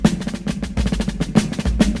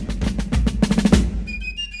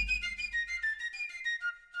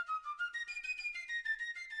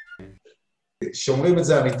שומרים את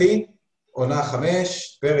זה אמיתי, עונה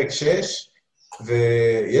 5, פרק 6,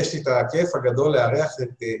 ויש לי את הכיף הגדול לארח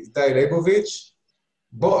את איתי לייבוביץ'.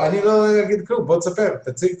 בוא, אני לא אגיד כלום, בוא תספר,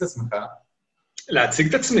 תציג את עצמך. להציג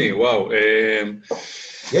את עצמי, וואו.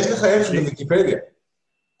 יש לך ערך בוויקיפדיה.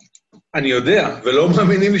 אני יודע, ולא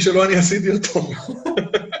מאמינים לי שלא אני עשיתי אותו.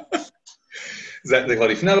 זה כבר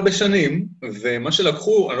לפני הרבה שנים, ומה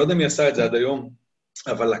שלקחו, אני לא יודע מי עשה את זה עד היום,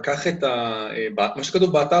 אבל לקח את מה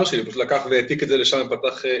שכתוב באתר שלי, פשוט לקח והעתיק את זה לשם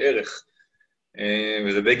ופתח ערך.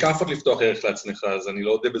 וזה די כאפות לפתוח ערך לעצמך, אז אני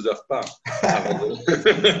לא יודע בזה אף פעם.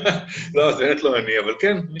 לא, זה באמת לא אני, אבל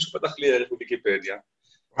כן, מישהו פתח לי ערך בוויקיפדיה.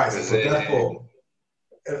 זה פותח פה.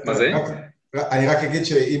 מה זה? אני רק אגיד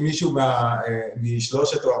שאם מישהו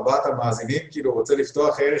משלושת או ארבעת המאזינים, כאילו רוצה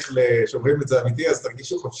לפתוח ערך לשומרים את זה אמיתי, אז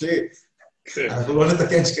תרגישו חופשי. אנחנו לא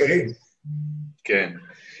נתקן שקרים. כן.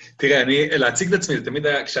 תראה, להציג את עצמי, זה תמיד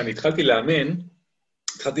היה, כשאני התחלתי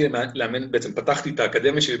לאמן, בעצם פתחתי את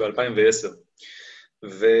האקדמיה שלי ב-2010,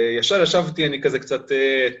 וישר ישבתי, אני כזה קצת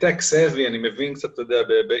tech savvy, אני מבין קצת, אתה יודע,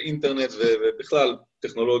 באינטרנט ובכלל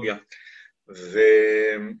טכנולוגיה.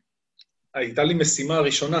 והייתה לי משימה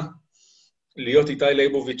ראשונה, להיות איתי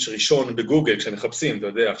לייבוביץ' ראשון בגוגל, כשמחפשים, אתה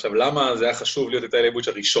יודע. עכשיו, למה זה היה חשוב להיות איתי לייבוביץ'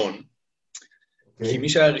 הראשון? כי מי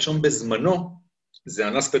שהיה ראשון בזמנו, זה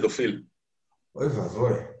אנס פדופיל. אוי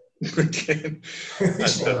ואבוי. כן,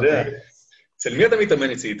 אז אתה יודע. אצל מי אתה מתאמן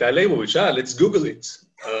אצלי? איתי לייבוביץ', let's google it.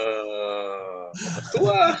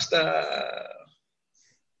 בטוח שאתה...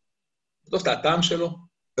 בטוח שאתה הטעם שלו?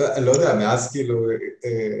 לא יודע, מאז כאילו,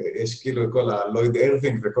 יש כאילו כל הלויד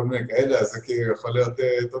ארווינג וכל מיני כאלה, אז זה כאילו יכול להיות,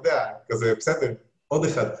 אתה יודע, כזה בסדר, עוד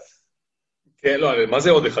אחד. כן, לא, מה זה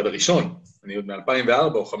עוד אחד? הראשון. אני עוד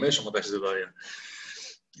מ-2004 או 2005, או מתי שזה לא היה.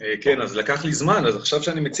 כן, אז לקח לי זמן, אז עכשיו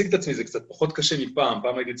שאני מציג את עצמי, זה קצת פחות קשה מפעם.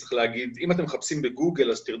 פעם הייתי צריך להגיד, אם אתם מחפשים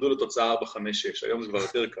בגוגל, אז תרדו לתוצאה 4, 5, 6. היום זה כבר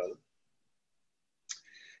יותר קל.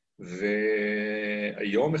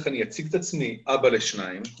 והיום איך אני אציג את עצמי, אבא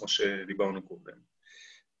לשניים, כמו שדיברנו קודם.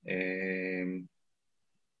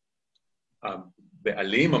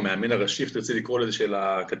 הבעלים, המאמן הראשי, תרצי לקרוא לזה של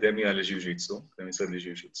האקדמיה לג'יוג'יצו, אקדמיה ישראל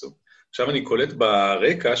לג'יוג'יצו. עכשיו אני קולט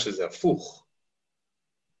ברקע שזה הפוך.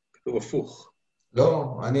 כתוב הפוך.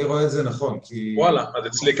 לא, אני רואה את זה נכון, כי... וואלה, אז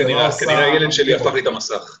אצלי כנראה הילד שלי הפך לי את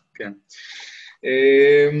המסך, כן.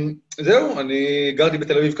 זהו, אני גרתי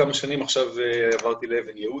בתל אביב כמה שנים, עכשיו עברתי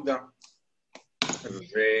לאבן יהודה,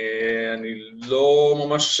 ואני לא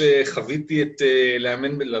ממש חוויתי את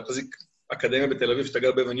לאמן, להחזיק אקדמיה בתל אביב שאתה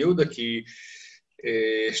גר באבן יהודה, כי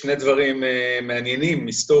שני דברים מעניינים,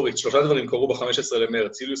 היסטורית, 3 דברים קרו ב-15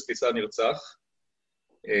 למרץ, יוליוס קיסר נרצח,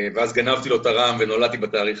 ואז גנבתי לו את הרם ונולדתי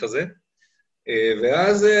בתאריך הזה,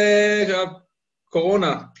 ואז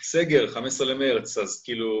קורונה, סגר, 15 למרץ, אז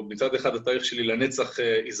כאילו מצד אחד התאריך שלי לנצח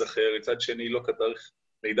ייזכר, מצד שני לא כתאריך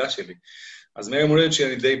לידה שלי. אז מהיום הולדת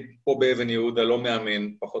שאני די פה באבן יהודה, לא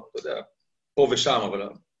מאמן, פחות, אתה יודע, פה ושם, אבל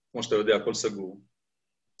כמו שאתה יודע, הכל סגור.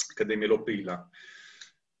 אקדמיה לא פעילה.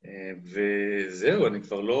 וזהו, אני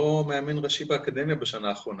כבר לא מאמן ראשי באקדמיה בשנה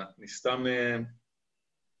האחרונה. אני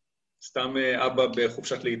סתם אבא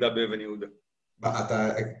בחופשת לידה באבן יהודה.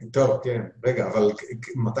 טוב, כן, רגע, אבל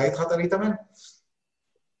מתי התחלת להתאמן?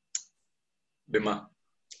 במה?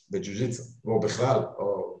 בג'יוג'יצו, או בכלל,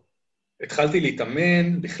 או... התחלתי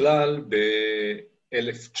להתאמן בכלל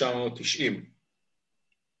ב-1990,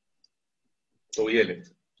 בתור ילד.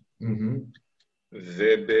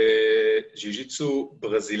 ובג'יוג'יצו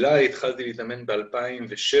ברזילאי התחלתי להתאמן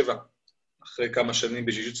ב-2007, אחרי כמה שנים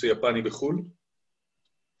בג'יוג'יצו יפני בחול.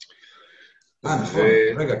 נכון,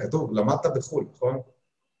 רגע, כתוב, למדת בחול, נכון?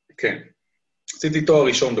 כן. עשיתי תואר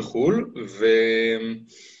ראשון בחול,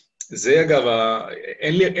 וזה אגב,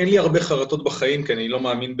 אין לי הרבה חרטות בחיים, כי אני לא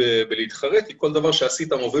מאמין בלהתחרט, כי כל דבר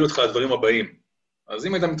שעשית מוביל אותך לדברים הבאים. אז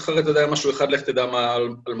אם היית מתחרט, אתה יודע משהו אחד, לך תדע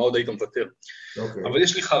על מה עוד היית מוותר. אבל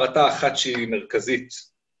יש לי חרטה אחת שהיא מרכזית.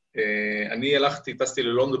 אני טסתי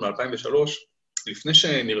ללונדון ב-2003, לפני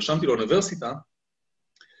שנרשמתי לאוניברסיטה,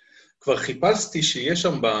 כבר חיפשתי שיש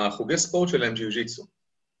שם בחוגי ספורט שלהם ג'יוג'יצו.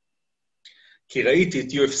 כי ראיתי את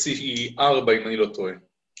UFC 4, אם אני לא טועה,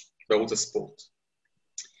 בערוץ הספורט.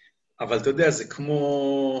 אבל אתה יודע, זה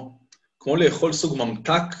כמו לאכול סוג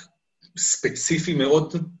ממתק ספציפי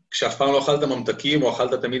מאוד, כשאף פעם לא אכלת ממתקים, או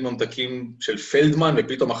אכלת תמיד ממתקים של פלדמן,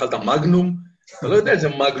 ופתאום אכלת מגנום. אתה לא יודע איזה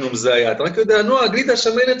מגנום זה היה, אתה רק יודע, הגלידה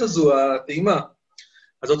השמנת הזו, הטעימה.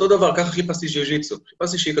 אז אותו דבר, ככה חיפשתי ג'יוג'יצו.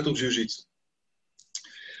 חיפשתי שיהיה כתוב ג'יוג'יצו.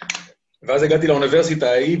 ואז הגעתי לאוניברסיטה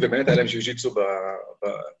ההיא, ובאמת היה להם ג'יוג'יצו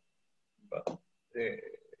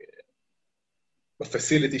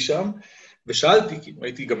בפסיליטי שם, ושאלתי, כי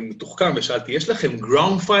הייתי גם מתוחכם, ושאלתי, יש לכם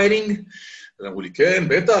גראונד פייטינג? אז אמרו לי, כן,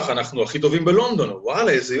 בטח, אנחנו הכי טובים בלונדון.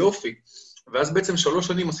 וואלה, איזה יופי. ואז בעצם 3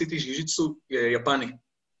 שנים עשיתי ז'יז'יטסו יפני.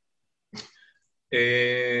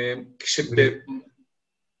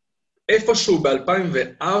 איפשהו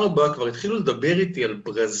ב-2004 כבר התחילו לדבר איתי על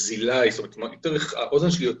ברזילאי, זאת אומרת,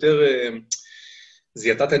 האוזן שלי יותר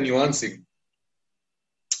זיהתה את הניואנסים.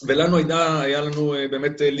 ולנו היה לנו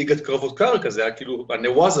באמת ליגת קרבות קרקע, זה היה כאילו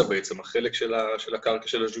הנוואזה בעצם, החלק של הקרקע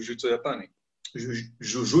של הז'וז'יטסו היפני.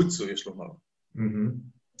 ז'וז'יטסו, יש לומר.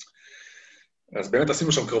 אז באמת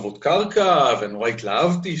עשינו שם קרבות קרקע, ונורא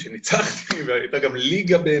התלהבתי שניצחתי, והייתה גם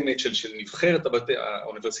ליגה באמת של נבחרת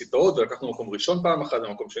האוניברסיטאות, ולקחנו מקום ראשון פעם אחת,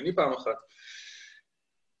 ומקום שני פעם אחת.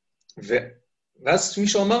 ואז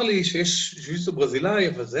מישהו אמר לי שיש ז'וז'יטסו ברזילאי,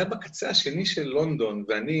 אבל זה היה בקצה השני של לונדון,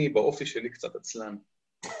 ואני באופי שלי קצת עצלן.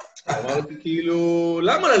 אמרתי כאילו,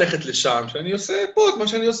 למה ללכת לשם? שאני עושה פה את מה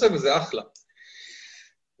שאני עושה, וזה אחלה.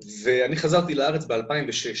 ואני חזרתי לארץ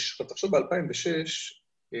ב-2006. תחשוב, ב-2006,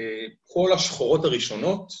 כל השחורות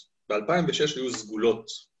הראשונות, ב-2006 היו סגולות,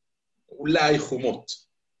 אולי חומות,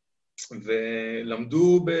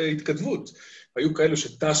 ולמדו בהתכתבות. היו כאלו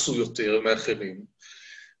שטסו יותר מאחרים,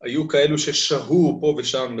 היו כאלו ששהו פה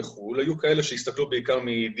ושם מחול, היו כאלו שהסתכלו בעיקר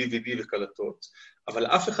מ-DVD וקלטות, אבל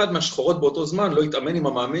אף אחד מהשחורות באותו זמן לא התאמן עם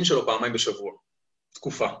המאמין שלו פעמיים בשבוע.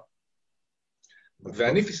 תקופה.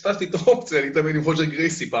 ואני פספסתי את האופציה, אני התאמן עם רוג'ר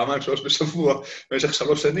גרייסי פעמיים 3 בשבוע, במשך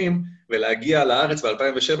 3 שנים, ולהגיע לארץ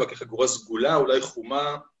ב-2007 כחגורה סגולה, אולי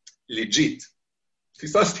חומה לג'יט.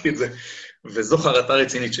 פספסתי את זה, וזו חרטה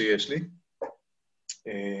רצינית שיש לי.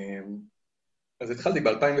 אז התחלתי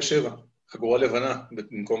ב-2007, חגורה לבנה,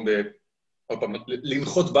 במקום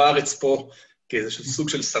לנחות בארץ פה, כאיזשהו סוג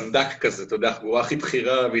של סנדק כזה, אתה יודע, החגורה הכי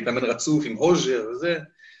בחירה, והתאמן רצוף עם רוג'ר וזה.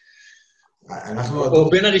 או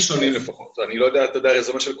בין הראשונים לפחות, אני לא יודע, אתה יודע,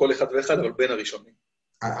 רזומה של כל אחד ואחד, אבל בין הראשונים.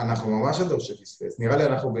 אנחנו ממש הדור שפספס. נראה לי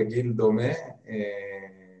אנחנו בגיל דומה,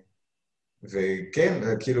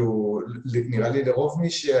 וכן, כאילו, נראה לי לרוב מי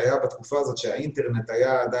שהיה בתקופה הזאת, שהאינטרנט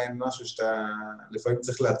היה עדיין משהו שאתה לפעמים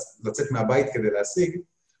צריך לצאת מהבית כדי להשיג,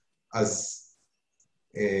 אז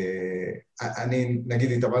אני,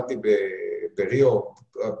 נגיד, התאמנתי בריו,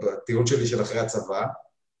 בטיול שלי של אחרי הצבא,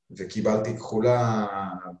 וקיבלתי כחולה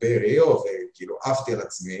בריו, וכאילו עפתי על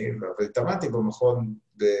עצמי, והתאמנתי במכון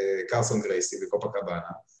בקרסון גרייסי, בקופה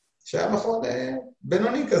קבאנה, שהיה מכון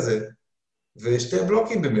בינוני כזה, ושתי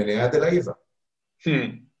בלוקים במני, היה דלאיבה.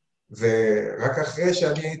 ורק אחרי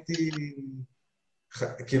שאני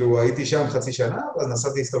הייתי שם חצי שנה, אז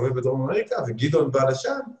נסעתי להסתובב בדרום אמריקה, וגדעון בא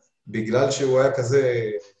לשם, בגלל שהוא היה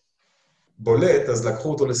כזה בולט, אז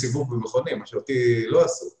לקחו אותו לסיבוב במכונים, מה שאותי לא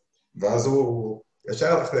עשו. ואז הוא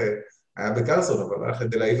ישר הלך, היה בקרסון, אבל הלך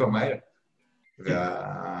לדלאיבה מהר.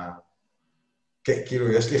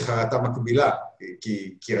 כאילו, יש לי חרטה מקבילה,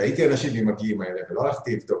 כי ראיתי אנשים עם מגיעים האלה, ולא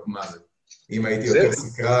הלכתי לבדוק מה זה. אם הייתי יותר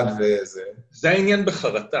סקרן וזה... זה העניין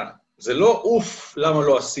בחרטה. זה לא אוף, למה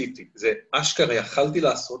לא עשיתי. זה אשכרה יכלתי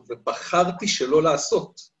לעשות, ובחרתי שלא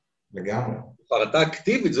לעשות. לגמרי. חרטה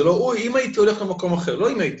אקטיבית, זה לא, אם הייתי הולך למקום אחר,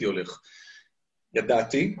 לא אם הייתי הולך.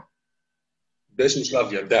 ידעתי, באיזשהו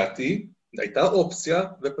שלב ידעתי, הייתה אופציה,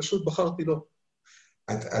 ופשוט בחרתי לא.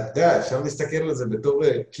 אתה יודע, אפשר להסתכל על זה בתור,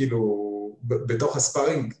 כאילו, בתוך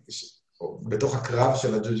הספארינג, בתוך הקרב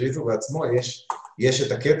של הג'ו-ג'יטסו בעצמו, יש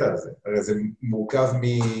את הקטע הזה. הרי זה מורכב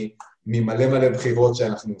ממלא מלא בחירות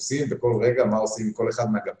שאנחנו עושים, בכל רגע מה עושים עם כל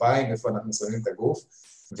אחד מהגפיים, איפה אנחנו שמים את הגוף,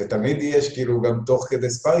 ותמיד יש כאילו גם תוך כדי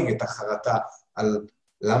ספארינג את החרטה על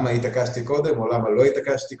למה התעקשתי קודם, או למה לא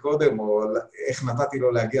התעקשתי קודם, או איך נתתי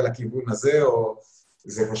לו להגיע לכיוון הזה, או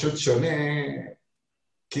זה פשוט שונה,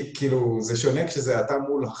 כאילו זה שונה כשזה אתה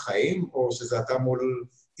מול החיים, או שזה אתה מול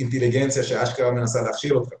אינטליגנציה שאשכרה מנסה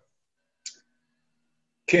להכשיל אותך.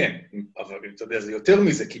 כן, אבל אתה יודע, זה יותר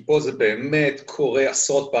מזה, כי פה זה באמת קורה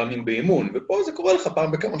עשרות פעמים באימון, ופה זה קורה לך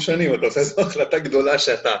פעם בכמה שנים, אתה עושה איזו החלטה גדולה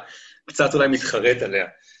שאתה קצת אולי מתחרט עליה.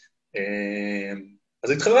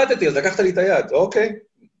 אז התחרטתי, אז לקחת לי את היד, אוקיי,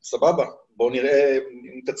 סבבה, בואו נראה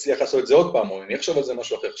אם תצליח לעשות את זה עוד פעם, או אני אחשוב על זה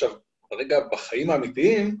משהו אחר. עכשיו, ברגע בחיים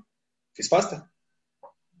האמיתיים, פספסת.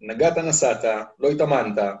 נגעת, נסעת, לא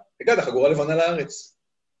התאמנת, הגעת חגורה לבנה לארץ.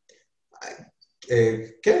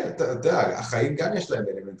 כן, אתה יודע, החיים גם יש להם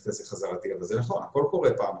אלמנט כזה חזרתי, אבל זה נכון, הכל קורה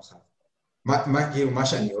פעם אחת. מה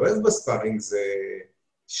שאני אוהב בספארינג זה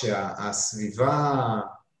שהסביבה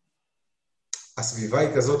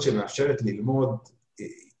היא כזאת שמאפשרת ללמוד,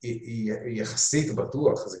 היא יחסית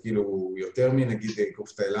בטוח, זה כאילו יותר מנגיד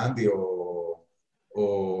גוף תאילנדי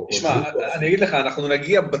או... תשמע, אני אגיד לך, אנחנו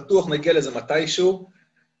בטוח נגיע לזה מתישהו,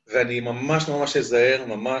 ואני ממש ממש אזהר,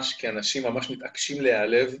 ממש, כי אנשים ממש מתעקשים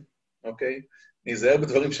להיעלב, אוקיי? אני אזהר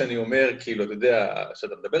בדברים שאני אומר, כאילו, אתה יודע,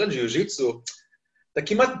 כשאתה מדבר על ג'יו-ג'יטסו, אתה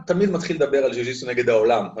כמעט תמיד מתחיל לדבר על ג'יו-ג'יטסו נגד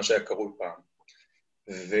העולם, מה שהיה קרוי פעם.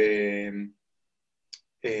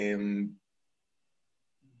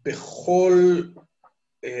 בכל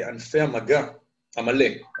ענפי המגע, המלא,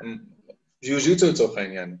 ג'יוג'יטסו לצורך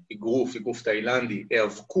העניין, אגרוף תאילנדי,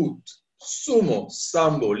 היאבקות, סומו,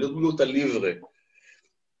 סמבו, לוטה ליברה,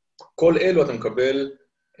 כל אלו אתה מקבל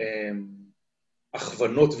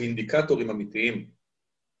הכוונות ואינדיקטורים אמיתיים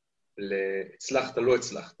להצלחת, לא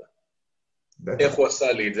הצלחת. איך הוא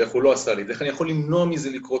עשה לי את זה, איך הוא לא עשה לי את זה, איך אני יכול למנוע מזה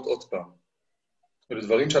לקרות עוד פעם. אלו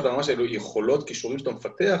דברים שאתה ממש, אלו יכולות, כישורים שאתה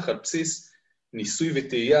מפתח על בסיס ניסוי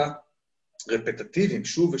וטעייה רפטטיביים,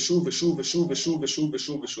 שוב ושוב ושוב ושוב ושוב ושוב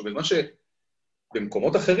ושוב ושוב. ומה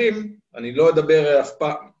שבמקומות אחרים, אני לא אדבר אף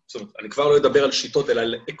פעם, זאת אומרת, אני כבר לא אדבר על שיטות, אלא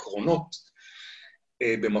על עקרונות,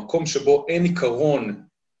 במקום שבו אין עיקרון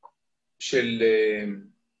של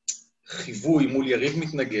חיווי מול יריב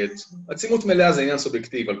מתנגד. עצימות מלאה זה עניין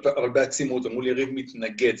סובייקטיב, אבל בעצימות ומול יריב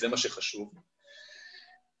מתנגד, זה מה שחשוב.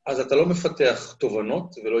 אז אתה לא מפתח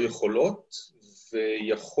תובנות ולא יכולות,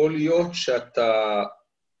 ויכול להיות שאתה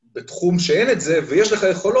בתחום שאין את זה, ויש לך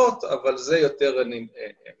יכולות, אבל זה יותר אני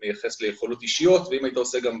מייחס ליכולות אישיות, ואם היית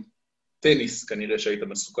עושה גם טניס, כנראה שהיית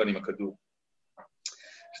מסוכן עם הכדור.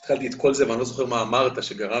 התחלתי את כל זה, ואני לא זוכר מה אמרת,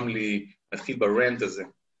 שגרם לי להתחיל ברנט הזה.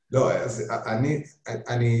 לא, אז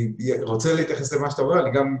אני רוצה להתייחס למה שאתה אומר,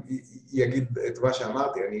 אני גם אגיד את מה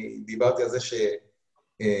שאמרתי, אני דיברתי על זה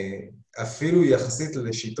שאפילו יחסית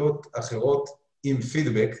לשיטות אחרות עם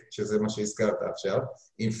פידבק, שזה מה שהזכרת עכשיו,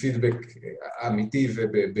 עם פידבק אמיתי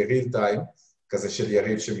ובריל טיים, כזה של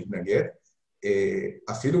יריב שמתנגד,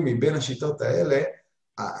 אפילו מבין השיטות האלה,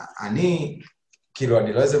 כאילו,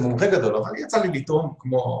 אני לא איזה מומחה גדול, אבל יצא לי לתרום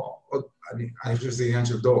כמו, אני חושב שזה עניין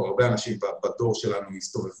של דור, הרבה אנשים בדור שלנו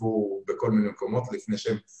הסתובבו בכל מיני מקומות לפני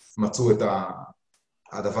שהם מצאו את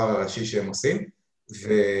הדבר הראשי שהם עושים,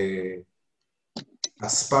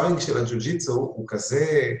 והספארינג של הג'ו-ג'יטסו הוא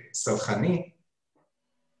כזה סלחני,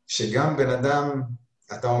 שגם בן אדם,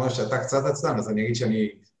 אתה אומר שאתה קצת עצלן, אז אני אגיד שאני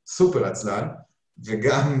סופר עצלן,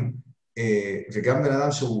 וגם בן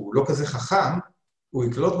אדם שהוא לא כזה חכם, הוא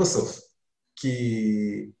יקלוט בסוף.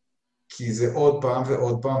 כי זה עוד פעם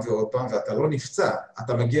ועוד פעם ועוד פעם, ואתה לא נפצע,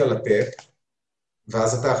 אתה מגיע לטף,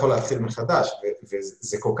 ואז אתה יכול להתחיל מחדש,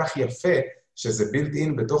 וזה כל כך יפה שזה בילד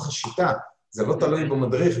אין בתוך השיטה, זה לא תלוי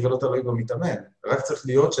במדריך ולא תלוי במתאמן, רק צריך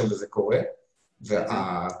להיות שם וזה קורה,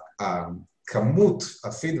 והכמות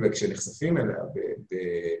הפידבק שנחשפים אליה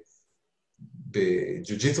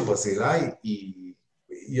בג'ו-ג'יטסו ברזילאי היא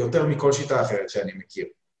יותר מכל שיטה אחרת שאני מכיר.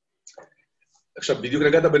 עכשיו, בדיוק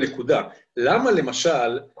נגעת בנקודה. למה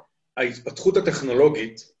למשל ההתפתחות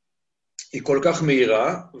הטכנולוגית היא כל כך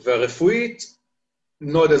מהירה, והרפואית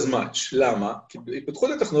not as much? למה? כי בהתפתחות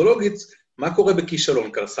הטכנולוגית, מה קורה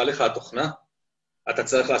בכישלון? קרסה לך התוכנה? אתה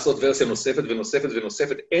צריך לעשות ורסיה נוספת ונוספת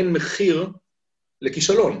ונוספת. אין מחיר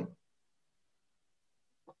לכישלון.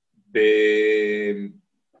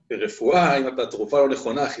 ברפואה, אם אתה תרופה לא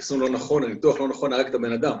נכונה, חיסון לא נכון, הניתוח לא נכון, הרג את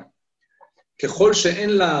הבן אדם. ככל שאין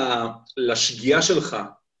לשגיאה שלך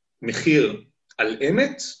מחיר על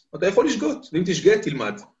אמת, אתה יכול לשגות, ואם תשגה,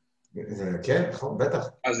 תלמד. כן, נכון, בטח.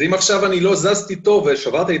 אז אם עכשיו אני לא זזתי טוב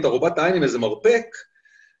ושברת לי את ארובת העין עם איזה מרפק,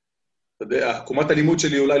 אתה יודע, עקומת הלימוד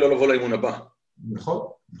שלי אולי לא לבוא לאימון הבא. נכון,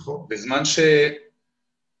 נכון. בזמן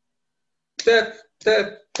טפ,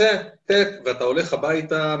 טפ, טפ, טפ, ואתה הולך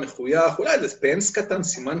הביתה מחוייך, אולי זה פנס קטן,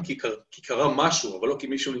 סימן כי קרה משהו, אבל לא כי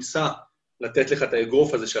מישהו ניסה לתת לך את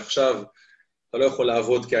האגרוף הזה שעכשיו אתה לא יכול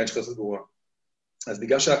לעבוד כי העין שלך סגורה. אז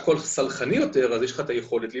בגלל שהכל סלחני יותר, אז יש לך את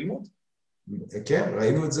היכולת ללמוד. כן,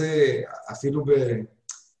 ראינו את זה אפילו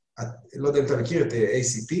לא יודע אם אתה מכיר את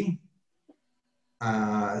ACT,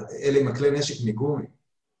 אלה עם הכלי נשק מגומי.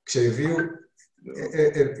 כשהביאו,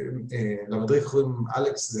 למדריך קוראים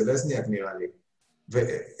אלכס זלזניאק נראה לי,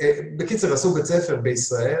 ובקיצר עשו בית ספר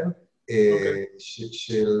בישראל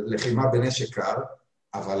של לחימה בנשק קר,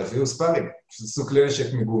 אבל הביאו ספארים, שעשו כלי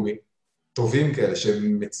נשק מגומי, טובים כאלה,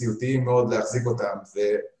 שהם מציאותיים מאוד להחזיק אותם,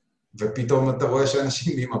 ופתאום אתה רואה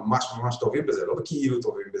שאנשים הם ממש ממש טובים בזה, לא בכאילו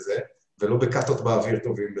טובים בזה, ולא בקטות באוויר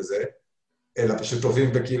טובים בזה, אלא פשוט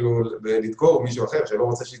טובים בכאילו לדקור מישהו אחר שלא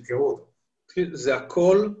רוצה שידקרו אותו. זה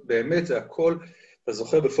הכל, באמת זה הכל, אתה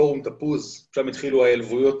זוכר בפורום תפוז, שם התחילו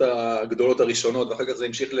ההלבויות הגדולות הראשונות, ואחר כך זה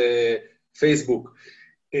המשיך לפייסבוק.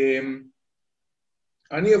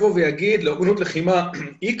 אני אבוא ויגיד, לארגנות לחימה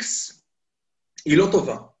X היא לא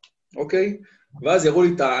טובה, אוקיי? ואז יראו לי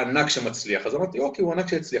את הענק שמצליח. אז אמרתי, אוקיי, הוא ענק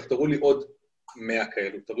שהצליח, תראו לי עוד 100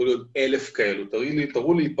 כאלו, תראו לי עוד 1,000 כאלו,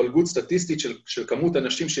 תראו לי פלגות סטטיסטית של כמות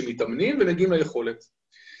אנשים שמתאמנים ומגיעים ליכולת.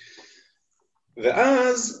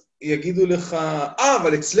 ואז יגידו לך,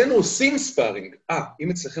 אבל אצלנו עושים ספארינג. אם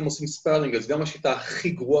אצלכם עושים ספארינג, אז גם השיטה הכי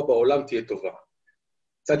גרועה בעולם תהיה טובה.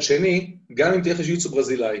 צד שני, גם אם תהיה ג'ו-ג'יטסו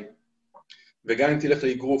ברזילאי, וגם אם תלך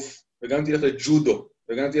לאגרוף, וגם אם תלך לג'ודו,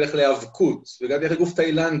 וגם אם תלך להיאבקות, וגם אם תלך לגוף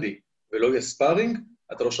תאילנדי, ולא יהיה ספארינג,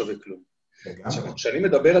 אתה לא שווה כלום. עכשיו, כשאני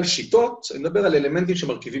מדבר על שיטות, אני מדבר על אלמנטים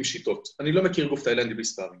שמרכיבים שיטות. אני לא מכיר גוף תאילנדי בלי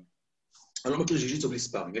ספארינג. אני לא מכיר ז'יז'יצו בלי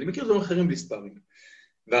ספארינג. אני מכיר דברים אחרים בלי ספארינג.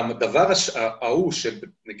 והדבר ההוא,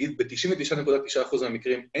 שנגיד ב-99.9%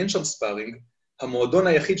 מהמקרים אין שם ספארינג, המועדון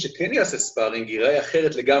היחיד שכן יעשה ספארינג ייראה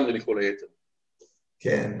אחרת לגמרי מכל היתר.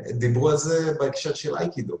 כן, דיברו על זה בהקשר של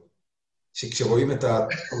אייקידו, שכשרואים את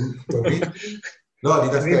הטומית, לא,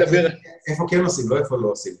 אני דווקא, איפה כן עושים, לא איפה לא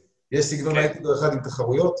עושים. יש סגנון אייקידו אחד עם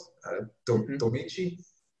תחרויות, טומיצ'י,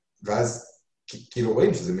 ואז כאילו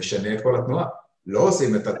רואים שזה משנה את כל התנועה. לא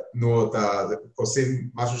עושים את התנועות, עושים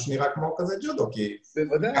משהו שנראה כמו כזה ג'ודו, כי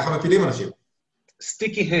ככה מפילים אנשים.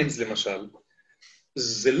 סטיקי הנדס למשל,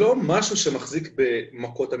 זה לא משהו שמחזיק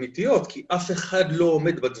במכות אמיתיות, כי אף אחד לא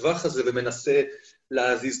עומד בטווח הזה ומנסה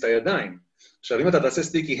להזיז את הידיים. עכשיו, אם אתה תעשה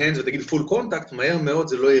סטיקי הנדס ותגיד פול קונטקט, מהר מאוד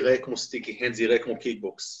זה לא ייראה כמו סטיקי הנדס, זה ייראה כמו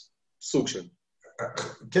קיקבוקס. סוג של.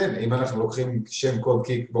 כן, אם אנחנו לוקחים שם קוד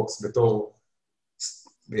קיקבוקס בתור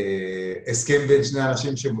הסכם בין שני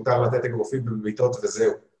אנשים שמותר לתת אגרופים בביתות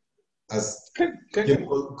וזהו. אז כן.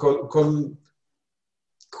 כל...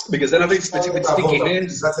 בגלל זה נתתי ספציפית סטיקי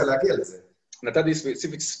הנדס. להגיע לזה. נתתי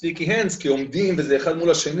ספציפית סטיקי הנדס, כי עומדים וזה אחד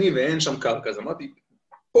מול השני ואין שם קרקע. אז אמרתי,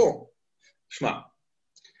 פה, שמע,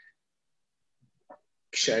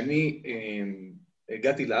 כשאני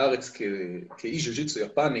הגעתי לארץ כאיש ז'יז'יצו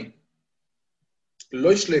יפני,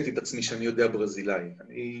 לא השליתי את עצמי שאני יודע ברזילאי.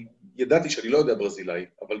 אני ידעתי שאני לא יודע ברזילאי,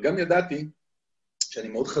 אבל גם ידעתי שאני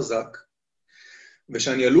מאוד חזק,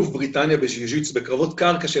 ושאני אלוף בריטניה בז'יז'יצו, בקרבות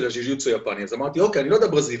קרקע של הז'יז'יצו יפני. אז אמרתי, אוקיי, אני לא יודע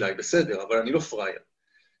ברזילאי, בסדר, אבל אני לא פרייר.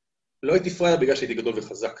 לא הייתי פרייר בגלל שהייתי גדול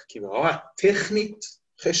וחזק, כי ברמה טכנית,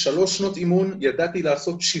 אחרי 3 שנות אימון, ידעתי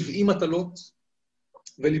לעשות 70 מטלות,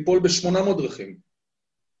 וליפול ב800 דרכים.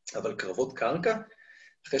 אבל קרבות קרקע,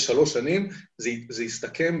 אחרי 3 שנים, זה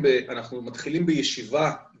יסתכם אנחנו מתחילים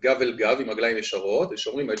בישיבה גב אל גב, עם רגליים ישרות,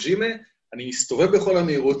 ושאומרים, הג'ימה, אני מסתובב בכל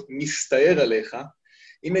המהירות, מסתער עליך,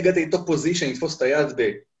 אם הגעתי איתו פוזישן, אני אתפוס את היד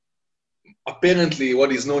apparently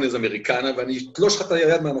what is known as אמריקנה, ואני אתלוש לך את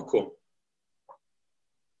היד מהמקום.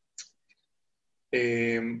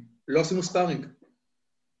 לא עשינו ספארינג.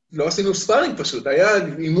 לא עשינו ספארינג פשוט, היה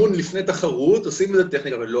אימון לפני תחרות, עושים את זה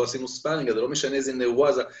טכניקה, אבל לא עשינו ספארינג, אז זה לא משנה איזה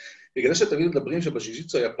נרווה זה. בגלל שתמיד מדברים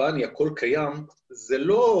שבז'יז'יצו היפני הכל קיים, זה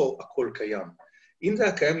לא הכל קיים. אם זה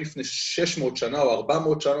היה קיים לפני 600 שנה, או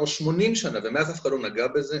 400 שנה, או 80 שנה, ומאז אף אחד לא נגע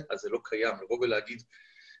בזה, אז זה לא קיים. לבוא ולהגיד,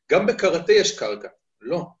 גם בקראטה יש קרקע.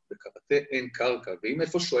 לא, בקראטה אין קרקע. ואם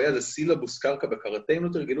איפשהו היה זה סילבוס קרקע בקראטה, אם לא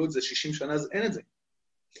תרגלו את זה 60 שנה, אז אין את זה.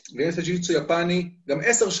 ואם זה ז'יז'יצו יפני, גם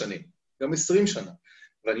 10 שנים, גם 20 שנה.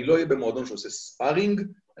 ואני לא אהיה במועדון שעושה ספארינג,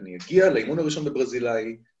 אני אגיע לאימון הראשון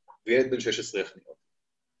בברזילאי, וילד בן 16 יחניות.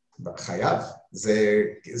 חייב,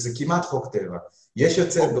 זה כמעט חוק טבע. יש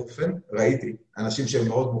יוצא דופן, ראיתי, אנשים שהם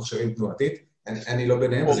מאוד מוכשרים תנועתית, אני לא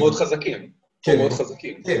ביניהם. או מאוד חזקים. כן, מאוד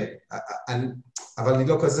חזקים. כן, אבל אני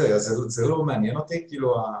לא כזה, אז זה לא מעניין אותי,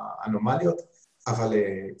 כאילו האנומליות, אבל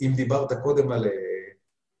אם דיברת קודם על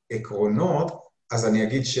עקרונות, אז אני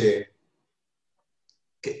אגיד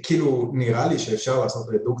כאילו נראה לי שאפשר לעשות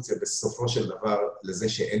רדוקציה בסופו של דבר לזה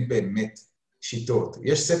שאין באמת שיטות.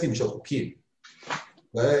 יש סטים של חוקים,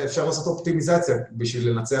 ואפשר לעשות אופטימיזציה בשביל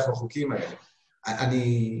לנצח בחוקים האלה.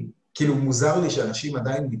 אני, כאילו מוזר לי שאנשים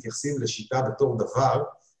עדיין מתייחסים לשיטה בתור דבר,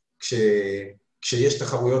 כשיש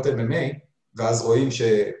תחרויות MMA, ואז רואים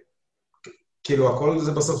כאילו הכל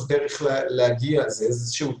זה בסוף דרך להגיע, זה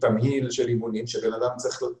איזשהו תמהיל של אימונים, שבן אדם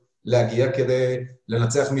צריך להגיע כדי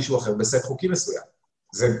לנצח מישהו אחר בסט חוקים מסוים.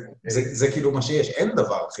 זה כאילו מה שיש, אין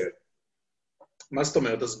דבר אחר. מה זאת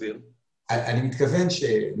אומרת, תסביר? אני מתכוון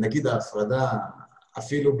שנגיד ההפרדה,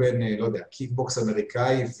 אפילו בין, לא יודע, קיקבוקס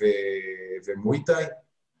אמריקאי ומויטאי,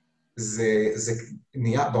 זה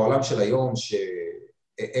נהיה בעולם של היום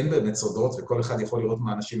שאין באמת סודות, וכל אחד יכול לראות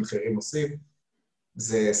מה אנשים אחרים עושים,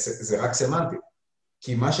 זה רק סמנטי.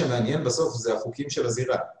 כי מה שמעניין בסוף זה החוקים של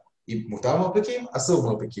הזירה. אם מותר מרפקים,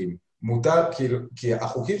 אסור מרפקים. מותר, כי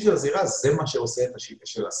החוקים של הזירה זה מה שעושה את השיטה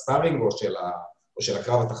של הספארינג או של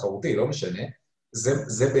הקרב התחרותי, לא משנה.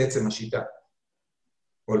 זה בעצם השיטה.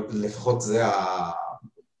 או לפחות זה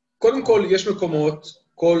קודם כל, יש מקומות,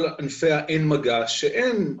 כל ענפי האין מגע,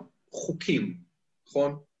 שאין חוקים,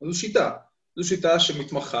 נכון? זו שיטה. זו שיטה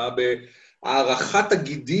שמתמחה בהערכת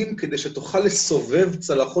הגידים כדי שתוכל לסובב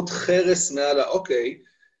צלחות חרס מעל אוקיי,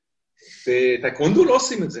 בטייקוונדו לא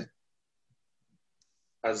עושים את זה.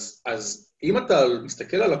 אז אם אתה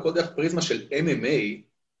מסתכל על הכל דרך פריזמה של MMA,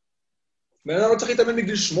 בן אדם לא צריך להתאמן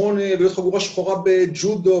מגיל 8 ולהיות חגורה שחורה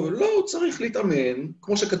בג'ודו, ולא, הוא צריך להתאמן,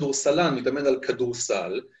 כמו שכדורסלן מתאמן על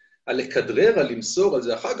כדורסל, על לכדרר, על למסור, על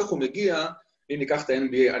זה. אחר כך הוא מגיע, אם ניקח את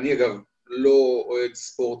ה-NBA, אני אגב לא אוהד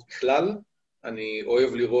ספורט בכלל, אני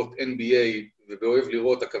אוהב לראות NBA, ואוהב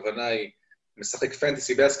לראות, הכוונה היא, משחק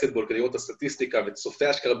פנטסי בסקטבול כדי לראות את הסטטיסטיקה,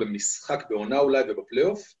 וצופה אשכרה במשחק, בעונה אולי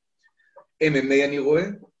ובפלייאוף. MMA אני רואה,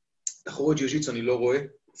 תחרות ג'יו-ג'יטסו אני לא רואה,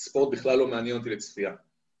 ספורט בכלל לא מעניין אותי לצפייה,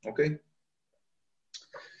 אוקיי?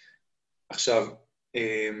 עכשיו,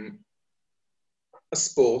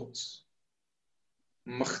 הספורט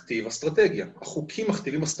מכתיב אסטרטגיה. החוקים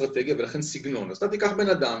מכתיבים אסטרטגיה ולכן סגנון. אז אתה תיקח בן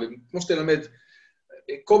אדם, כמו שתלמד,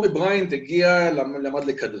 קובי בריינט הגיע, למד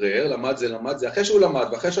לכדרר, למד זה, אחרי שהוא למד,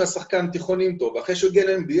 ואחרי שהוא היה שחקן תיכונים טוב, ואחרי שהוא הגיע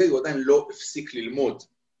ל-NBA, הוא עדיין לא הפסיק ללמוד.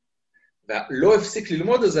 ולא הפסיק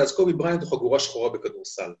ללמוד את זה, אז קובי בריינט הוא חגורה שחורה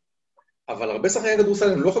בכדורסל. אבל הרבה שחקני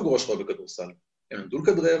כדורסל הם לא חגורה שחורה בכדורסל. הם למדו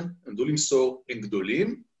לכדרר, הם למדו למסור, הם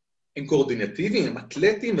גדולים, הם קואורדינטיביים, הם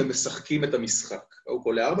אתלטים, והם משחקים את המשחק. הוא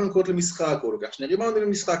קולע 4 נקודות למשחק, הוא לוקח 2 ריבאונדים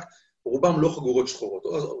למשחק, רובם לא חגורות שחורות,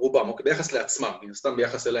 רובם, ביחס לעצמם, סתם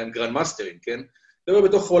ביחס אליהם גרנד מאסטרים, כן? זה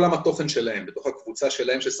בתוך עולם התוכן שלהם, בתוך הקבוצה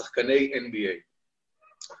שלהם של שחקני NBA.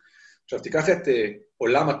 עכשיו, תיקח את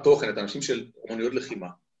עולם התוכן, את האנשים של אומנויות לחימה,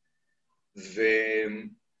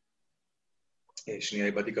 שנייה,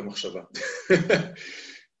 איבדתי כמחשבה.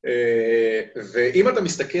 ואם אתה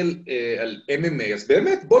מסתכל על MMA, אז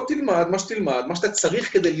באמת, בוא תלמד מה שאתה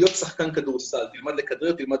צריך כדי להיות שחקן כדורסל. תלמד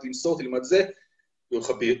לכדרר, תלמד למסור, תלמד זה. יהיו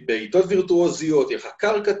לך בעיטות וירטואוזיות, יהיה לך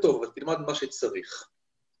קרקע טוב, אבל תלמד מה שצריך.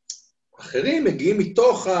 אחרים מגיעים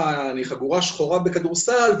מתוך, אני חגורה שחורה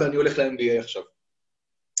בכדורסל, ואני הולך ל-NBA עכשיו.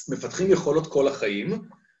 מפתחים יכולות כל החיים.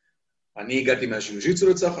 אני הגעתי מהג'יו-ג'יטסו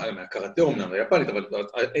לצורך, מהקראטה אומנם, היפנית, אבל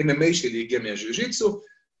ה-MMA שלי הגיע מהג'יו-ג'יטסו,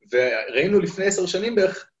 וראינו לפני 10 שנים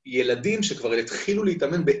בערך ילדים שכבר התחילו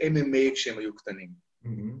להתאמן ב-MMA כשהם היו קטנים.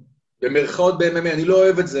 במרכאות ב-MMA, אני לא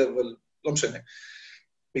אוהב את זה, אבל לא משנה.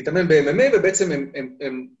 להתאמן ב-MMA, ובעצם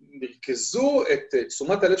הם מרכזו את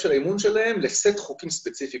תשומת הלב של האימון שלהם לסט חוקים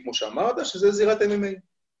ספציפי, כמו שאמרת, שזה זירת MMA.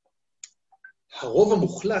 הרוב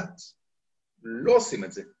המוחלט לא עושים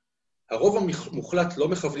את זה. הרוב המוחלט לא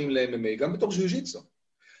מכוונים ל-MMA, גם בתוך ג'יו-ג'יטסו.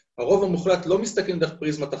 הרוב המוחלט לא מסתכלים דרך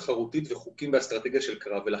פריזמה תחרותית וחוקים באסטרטגיה של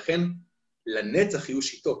קרב, ולכן לנצח יהיו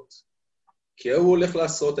שיטות. כי הוא הולך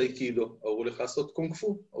לעשות אייקידו, הוא הולך לעשות קונג פו,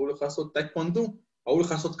 הוא הולך לעשות טייקוונדו, הוא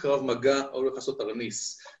הולך לעשות קרב מגע, הוא הולך לעשות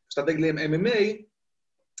ארניס. כשאתה תגיד להם MMA,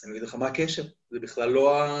 אני אגיד לך מה הקשר, זה בכלל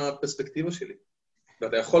לא הפרספקטיבה שלי.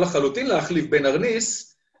 ואתה יכול לחלוטין להחליף בין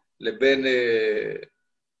ארניס לבין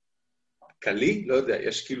קלי, לא יודע,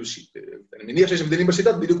 יש כאילו אני מניח שיש הבדלים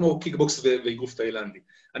בשיטות, בדיוק כמו קיקבוקס ואיגרוף תאילנדי.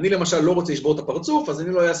 אני למשל לא רוצה לשבור את הפרצוף, אז אני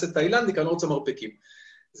לא אעשה תאילנדי, כי אני לא רוצה מרפקים.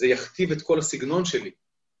 זה יכתיב את כל הסגנון שלי.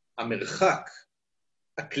 המרחק,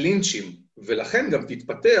 הקלינצ'ים, ולכן גם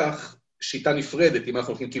תתפתח שיטה נפרדת, אם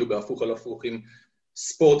אנחנו הולכים כאילו בהפוך על הפוך, עם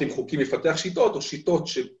ספורט עם חוקים יפתח שיטות, או שיטות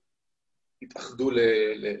שהתאחדו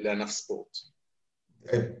לענף ספורט.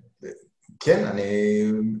 כן,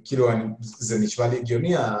 כאילו, זה נשמע לי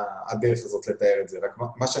הגיוני, הדרך הזאת לתאר את זה. רק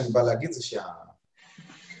מה שאני בא להגיד זה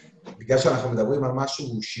בגלל שאנחנו מדברים על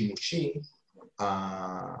משהו שימושי,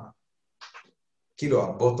 כאילו,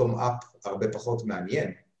 הבוטום אפ הרבה פחות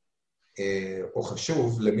מעניין, או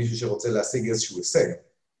חשוב למישהו שרוצה להשיג איזשהו הישג.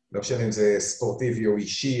 לא משנה אם זה ספורטיבי או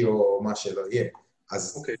אישי או מה שלא יהיה.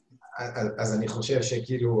 אז אני חושב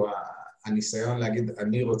שכאילו, הניסיון להגיד,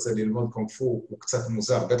 אני רוצה ללמוד קונג פו, הוא קצת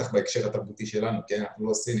מוזר, בטח בהקשר התרבותי שלנו, כי אנחנו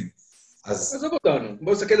לא סינים. אז עזוב אותנו,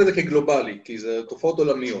 בואו נסתכל על זה כגלובלי, כי זה תופעות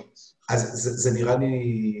עולמיות. אז זה נראה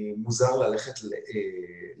לי מוזר ללכת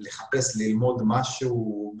לחפש ללמוד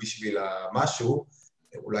משהו בשביל המשהו,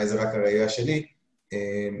 אולי זה רק הראייה שלי,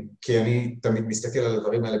 כי אני תמיד מסתכל על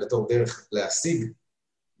הדברים האלה בתור דרך להשיג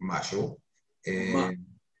משהו. מה?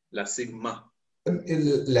 להשיג מה?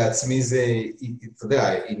 לעצמי זה, אתה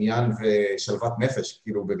יודע, עניין ושלוות נפש,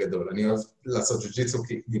 כאילו בגדול. אני אוהב לעשות ג'ו-ג'יטסו,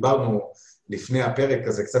 כי דיברנו לפני הפרק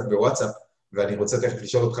הזה קצת בוואטסאפ, ואני רוצה תכף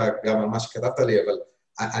לשאול אותך גם על מה שכתבת לי, אבל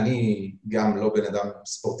אני גם לא בן אדם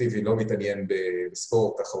ספורטיבי, לא מתעניין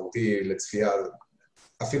בספורט תחרותי לצפייה,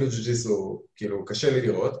 אפילו ג'ו-ג'יטסו, כאילו, קשה לי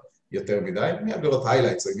לראות יותר מדי, אני אוהב לראות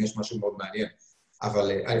היילייטס, או אם יש משהו מאוד מעניין,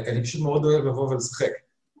 אבל אני פשוט מאוד אוהב לבוא ולשחק.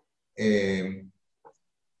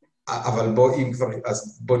 אבל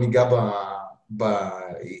בוא ניגע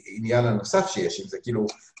בעניין הנוסף שיש עם זה, כאילו,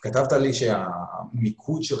 כתבת לי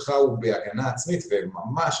שהמיקוד שלך הוא בהגנה עצמית,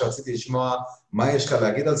 וממש רציתי לשמוע מה יש לך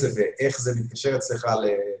להגיד על זה, ואיך זה מתקשר אצלך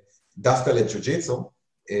דווקא לג'ו-ג'יטסו,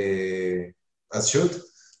 אז שוט.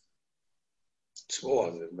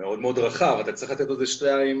 תשמעו, זה מאוד מאוד רחב, אתה צריך לתת עוד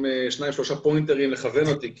 2-3 פוינטרים לכוון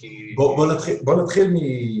אותי, כי... בוא נתחיל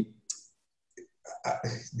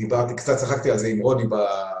דיברתי, קצת צחקתי על זה עם רוני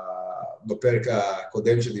בפרק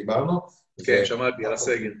הקודם שדיברנו, כן, שמעתי, על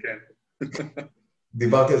הסגר, כן.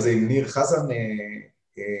 דיברתי על זה עם ניר חזן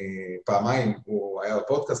פעמיים, הוא היה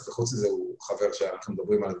בפודקאסט, וחוץ לזה הוא חבר שאנחנו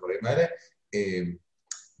מדברים על הדברים האלה.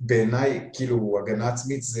 בעיניי, כאילו, הגנה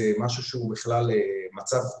עצמית זה משהו שהוא בכלל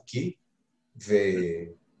מצב חוקי,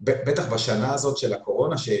 ובטח בשנה הזאת של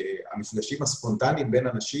הקורונה, שהמפגשים הספונטניים בין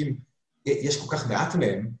אנשים, יש כל כך מעט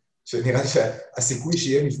מהם, שנראה לי שהסיכוי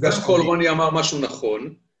שיהיה מפגש... גם כל רוני אמר משהו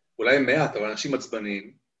נכון, אולי מעט, אבל אנשים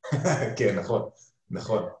עצבניים. כן, נכון,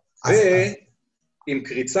 נכון. ועם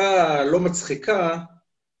קריצה לא מצחיקה,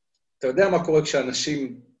 אתה יודע מה קורה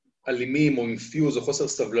כשאנשים אלימים או אינפיוז או חוסר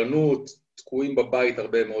סבלנות, תקועים בבית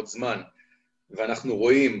הרבה מאוד זמן, ואנחנו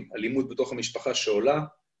רואים אלימות בתוך המשפחה שעולה,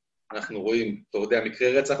 אנחנו רואים, אתה יודע, מקרה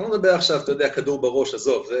רצח, אנחנו לא נדבר עכשיו, אתה יודע, כדור בראש,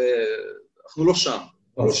 עזוב, אנחנו לא שם,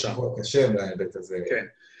 לא שם. קשה מההיבט הזה. כן.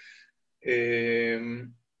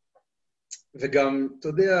 וגם, אתה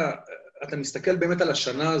יודע, אתה מסתכל באמת על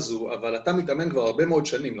השנה הזו, אבל אתה מתאמן כבר הרבה מאוד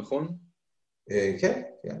שנים, נכון? כן,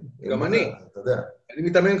 כן. גם אני. אתה יודע. אני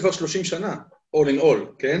מתאמן כבר 30 שנה, all in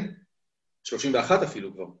all, כן? 31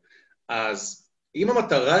 אפילו כבר. אז אם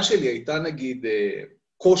המטרה שלי הייתה, נגיד,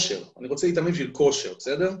 כושר, אני רוצה להתאמן בשביל כושר,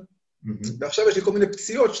 בסדר? ועכשיו יש לי כל מיני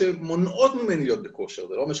פציעות שמונעות ממני להיות בכושר,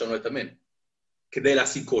 זה לא אומר שאני לא אתאמן, כדי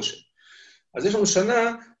להשיג כושר. אז יש לנו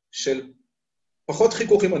שנה של פחות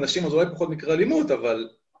חיכוך עם אנשים, אז אולי פחות מקרה אלימות, אבל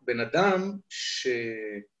בן אדם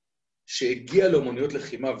שהגיע לאומנויות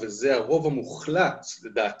לחימה, וזה הרוב המוחלט,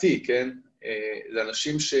 לדעתי, כן? זה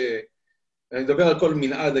אנשים אני מדבר על כל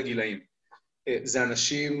מנעד הגילאים. זה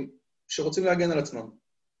אנשים שרוצים להגן על עצמם.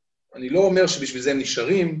 אני לא אומר שבשביל זה הם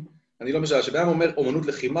נשארים, אני לא אומר שבהם אומר אומנות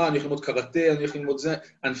לחימה, אני הולך ללמוד קראטה, אני הולך ללמוד זה,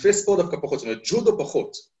 ענפי ספורט דווקא פחות, זאת אומרת, ג'ודו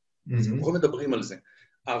פחות. אנחנו מדברים על זה.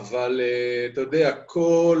 אבל אתה יודע,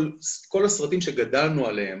 כל הסרטים שגדלנו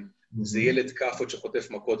עליהם, זה ילד כאפות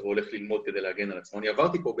שחוטף מכות והולך ללמוד כדי להגן על עצמו. אני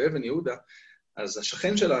עברתי פה באבן יהודה, אז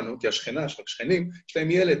השכן שלנו, כי השכנים, יש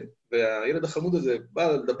להם ילד, והילד החמוד הזה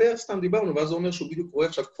בא לדבר, סתם דיברנו, ואז הוא אומר שהוא בדיוק רואה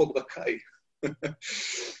עכשיו קוברה קאי.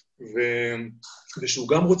 ושהוא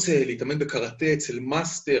גם רוצה להתאמן בקראטה אצל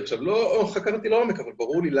מאסטר. עכשיו, לא חקרתי לעומק, אבל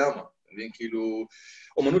ברור לי למה. כאילו,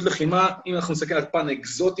 אומנות לחימה, אם אנחנו נסתכל על הפן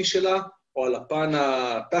האקזוטי שלה, או על הפן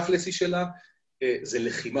התכלסי שלה, זה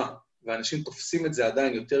לחימה. ואנשים תופסים את זה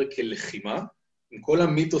עדיין יותר כלחימה, עם כל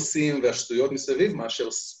המיתוסים והשטויות מסביב,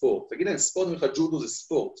 מאשר ספורט. תגיד להם, ספורט ממך, ג'ודו זה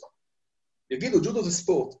ספורט. יגידו, ג'ודו זה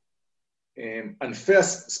ספורט. ענפי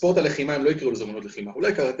הספורט הלחימה, הם לא יקראו לזה אומנות לחימה.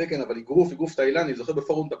 אולי קראטה כן, אבל אגרוף תאילנד, אני זוכר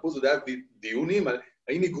בפורום תפוז, זה היה דיונים,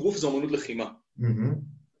 האם אגרוף זה אומנות לחימה.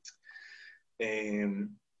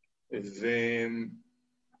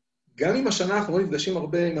 וגם עם השנה אנחנו לא נפגשים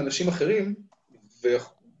הרבה עם אנשים אחרים,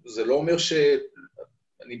 וזה לא אומר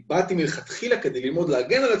שאני באתי מלכתחילה כדי ללמוד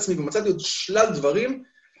להגן על עצמי, ומצאתי עוד שלל דברים,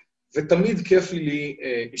 ותמיד כיף לי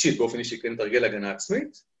אישית, באופן אישי, כן, תרגל הגנה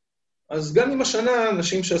עצמית. אז גם עם השנה,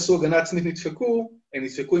 אנשים שעשו הגנה עצמית נדפקו, הם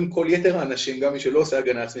נדפקו עם כל יתר האנשים, גם מי שלא עושה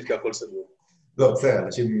הגנה עצמית כי הכל סגור. לא, בסדר,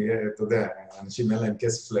 אנשים, אתה יודע, אנשים אין להם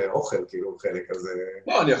כסף לאוכל, כאילו, חלק הזה...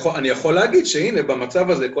 לא, אני יכול להגיד שהנה, במצב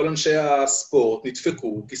הזה, כל אנשי הספורט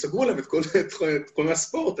נדפקו, כי סגרו להם את כל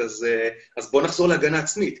מהספורט, אז בוא נחזור להגנה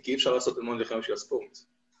עצמית, כי אי אפשר לעשות המון לחיים של הספורט.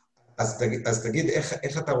 אז תגיד,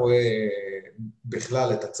 איך אתה רואה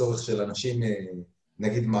בכלל את הצורך של אנשים,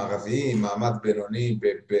 נגיד מערביים, מעמד בינוני,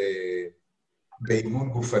 באימון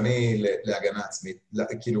גופני להגנה עצמית?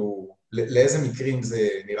 כאילו, לאיזה מקרים זה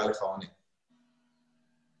נראה לך עונה?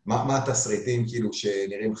 מה התסריטים כאילו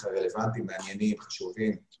שנראים לך רלוונטיים, מעניינים,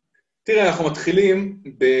 חשובים? תראה, אנחנו מתחילים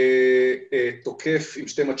בתוקף עם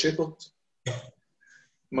 2 מצ'טות,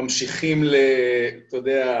 ממשיכים אתה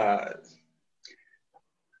יודע,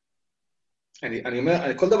 אני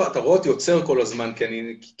אומר, כל דבר, אתה רואה אותי עוצר כל הזמן, כי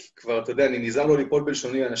אני כבר, אתה יודע, אני נזהר לא ליפול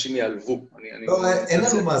בלשוני, אנשים יעלבו. לא, אין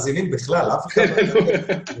לנו מאזינים בכלל, אף אחד לא...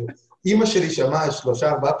 אמא שלי שמעה 3-4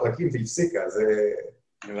 פרקים והפסיקה, זה...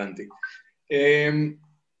 הבנתי.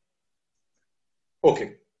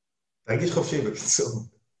 אוקיי. תרגיש חופשי בקיצור.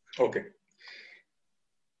 אוקיי.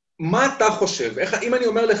 מה אתה חושב? אם אני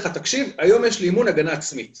אומר לך, תקשיב, היום יש לי אימון הגנה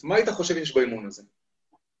עצמית, מה היית חושב יש באימון הזה?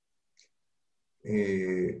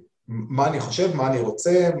 מה אני חושב, מה אני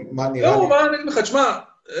רוצה, מה נראה לי... לא, מה אני אגיד לך, תשמע,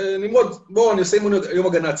 נמרוד, בוא, אני עושה אימון יום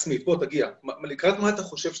הגנה עצמית, בוא, תגיע. לקראת מה אתה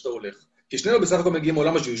חושב שאתה הולך? כי שנינו בסך הכל מגיעים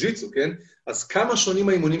מעולם הג'יוג'יצו, כן? אז כמה שונים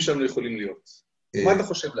האימונים שלנו יכולים להיות? מה אתה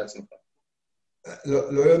חושב לעצמך?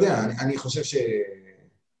 לא יודע, אני חושב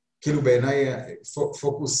כאילו בעיניי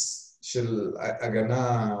פוקוס של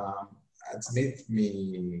הגנה עצמית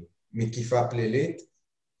מתקיפה פלילית,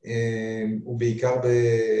 הוא בעיקר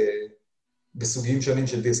בסוגים שונים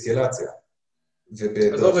של דיסקלציה.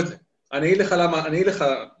 עזוב את זה. אני אגיד לך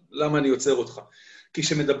למה אני עוצר אותך. כי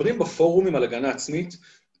כשמדברים בפורומים על הגנה עצמית,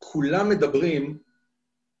 כולם מדברים,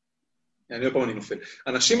 עוד פעם אני נופל,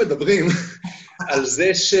 אנשים מדברים על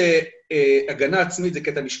זה שהגנה עצמית זה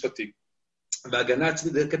קטע משפטי, והגנה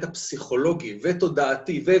עצמית זה קטע פסיכולוגי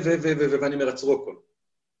ותודעתי, ואני מרצרו כל.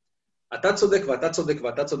 אתה צודק ואתה צודק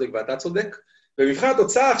ואתה צודק ואתה צודק, ובמבחן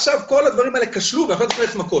התוצאה עכשיו כל הדברים האלה כשלו ואחרי זה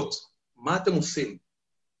צריך מכות. מה אתם עושים?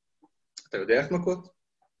 אתה יודע איך מכות?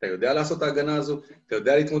 אתה יודע לעשות את ההגנה הזו? אתה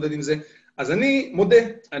יודע להתמודד עם זה? אז אני מודה,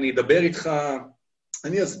 אני אדבר איתך,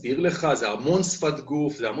 אני אסביר לך, זה המון שפת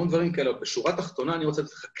גוף, זה המון דברים כאלה, בשורה תחתונה אני רוצה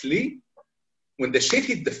לתת לך כלי, when the shit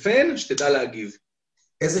hit the fan, שתדע להגיב.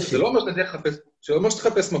 איזה שיט? זה לא אומר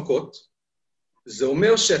שתחפש מכות, זה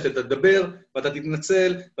אומר שאתה תדבר, ואתה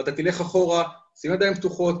תתנצל, ואתה תלך אחורה, שים ידיים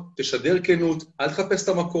פתוחות, תשדר כנות, אל תחפש את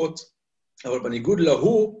המכות, אבל בניגוד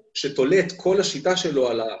להוא, שתולה את כל השיטה שלו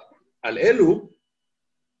על אלו,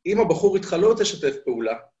 אם הבחור איתך לא תשתף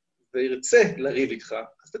פעולה, וירצה לריב איתך,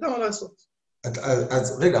 אז תדע מה לעשות.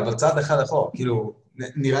 אז רגע, אבל צעד אחד אחורה, כאילו,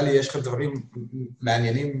 נראה לי יש לך דברים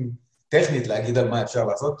מעניינים טכנית להגיד על מה אפשר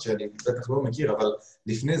לעשות, שאני בטח לא מכיר, אבל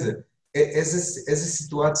לפני זה, איזה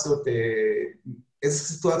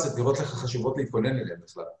סיטואציות נראות לך חשובות להתכונן אליהן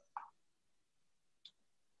בכלל?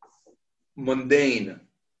 מונדיין,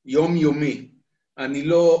 יומיומי. אני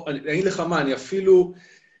אגיד לך מה, אני אפילו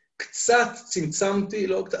קצת צמצמתי,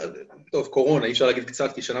 לא, טוב, קורונה, אי אפשר להגיד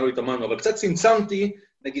קצת, כי שנה לא התאמנו, אבל קצת צמצמתי,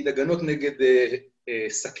 נגיד הגנות נגד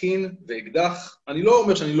סכין ואקדח. אני לא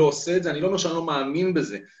אומר שאני לא עושה את זה, אני לא אומר שאני לא מאמין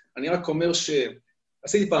בזה. אני רק אומר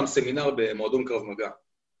שעשיתי פעם סמינר במועדון קרב מגע,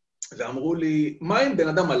 ואמרו לי, מה אם בן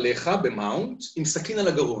אדם עליך במאונט עם סכין על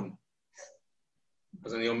הגרון?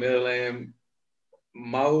 אז אני אומר להם,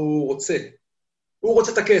 מה הוא רוצה? הוא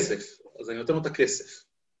רוצה את הכסף, אז אני נותן לו את הכסף.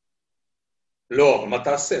 לא, אבל מה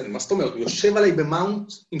תעשה? מה זאת אומרת? הוא יושב עליי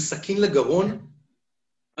במאונט עם סכין לגרון,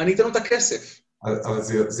 אני אתן לו את הכסף. אבל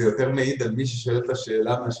זה יותר מעיד על מי ששואל את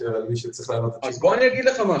השאלה מאשר על מי שצריך לענות את התשובה. אז בוא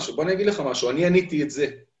אני אגיד לך משהו, אני עניתי את זה.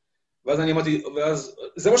 ואז אני אמרתי,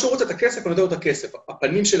 זה מה שהוא רוצה את הכסף, אני נותן לו את הכסף.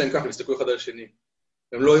 הפנים שלהם ככה, מסתכלו אחד על השני.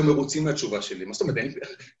 הם לא היו מרוצים מהתשובה שלי. מה זאת אומרת?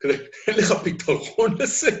 אין לך פתרון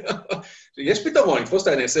לזה. יש פתרון, אני תפוס את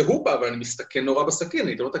העיני, אעשה הופה, אבל אני מסתכן נורא בסכין,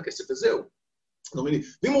 אני אתן לו את הכסף וזהו. הוא אומר לי,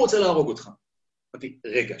 ואם הוא רוצה להרוג אותך? אמרתי,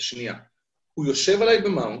 רגע, שנייה. הוא יושב עליי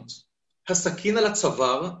במאונט, הסכין על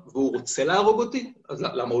הצוואר, והוא רוצה להרוג אותי? אז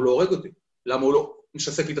למה הוא לא הורג אותי? למה הוא לא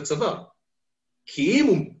משסק לי את הצוואר? כי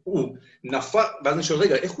אם הוא נפל, ואז אני שואל,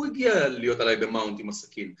 רגע, איך הוא הגיע להיות עליי במאונט עם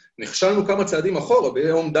הסכין? נכשלנו כמה צעדים אחורה,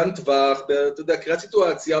 בעומדן טווח, אתה יודע, קריאת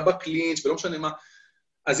סיטואציה, בקלינץ', ולא משנה מה.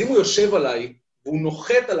 אז אם הוא יושב עליי, והוא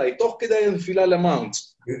נוחת עליי, תוך כדי הנפילה למאונט,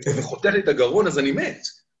 וחותך לי את הגרון, אז אני מת.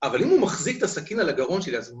 אבל אם הוא מחזיק את הסכין על הגרון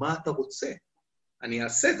שלי, אז מה אתה רוצה? אני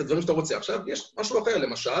אעשה את הדברים שאתה רוצה. עכשיו, יש משהו אחר,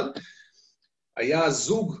 למשל, היה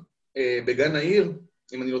זוג בגן העיר,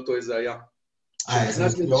 אם אני לא טועה, זה היה.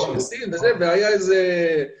 שנכנס לשירותים וזה, והיה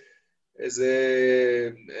איזה,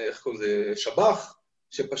 איך קוראים לזה, שבח,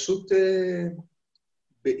 שפשוט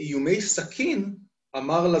באיומי סכין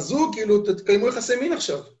אמר לזוג, כאילו, תקיימו יחסי מין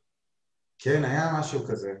עכשיו. כן, היה משהו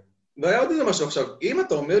כזה. והיה עוד איזה משהו עכשיו. אם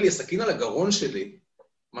אתה אומר לי, הסכין על הגרון שלי,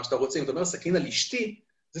 מה שאתה רוצה, אם אתה אומר, סכין על אשתי,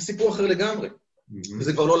 זה סיפור אחר לגמרי.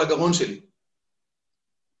 וזה כבר לא על הגרון שלי.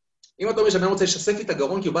 אם אתה אומר שאני רוצה לשסף את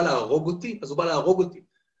הגרון כי הוא בא להרוג אותי, אז הוא בא להרוג אותי.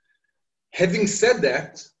 Having said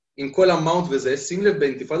that, עם כל המאונט וזה, שים לב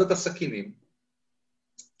באינתיפאדת הסכינים,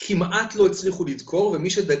 כמעט לא הצליחו לדקור, ומי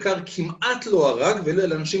שדקר כמעט לא הרג,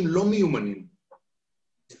 ואלה אנשים לא מיומנים.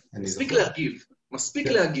 מספיק להגיב, מספיק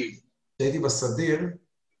להגיב. כשהייתי בסדיר,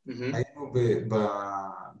 היינו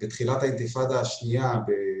בתחילת האינתיפאדה השנייה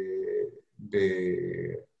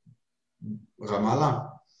ברמאללה,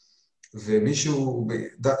 ומישהו,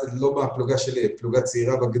 לא בפלוגה שלי, פלוגה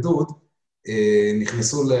צעירה בגדוד,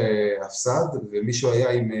 נכנסו להפסד, ומישהו היה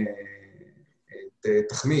עם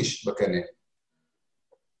תחמיש בקנה.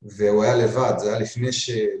 והוא היה לבד, זה היה לפני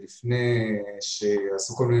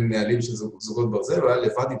שעשו כל מיני נהלים של זוגות ברזל, הוא היה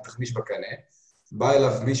לבד עם תחמיש בקנה, בא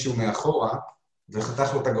אליו מישהו מאחורה,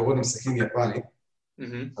 וחתך לו את הגרון עם סכין יפני,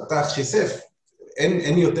 חתך שיסף,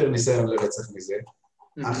 אין יותר ניסיון לרצח מזה,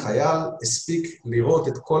 החייל הספיק לראות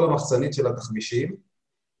את כל המחסנית של התחמישים,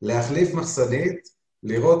 להחליף מחסנית,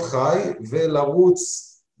 לראות חי ולרוץ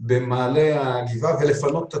במעלה הגבעה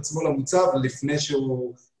ולפנות את עצמו למוצב לפני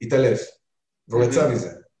שהוא התעלף, והוא יצא מזה.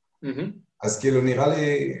 אז כאילו נראה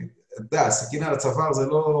לי, אתה יודע, הסכין על הצוואר זה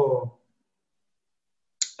לא...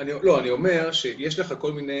 אני אומר שיש לך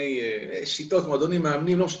כל מיני שיטות, מועדונים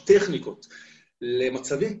מאמנים, לא טכניקות,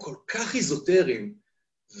 למצבים כל כך איזוטריים,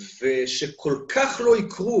 ושכל כך לא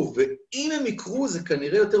יקרו, ואם הם יקרו זה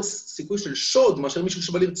כנראה יותר סיכוי של שוד, מאשר מישהו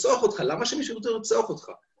שבא לרצוח אותך. למה שמישהו רוצה לרצוח אותך?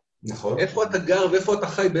 נכון. איפה אתה גר ואיפה אתה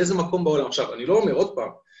חי, באיזה מקום בעולם. עכשיו, אני לא אומר עוד פעם,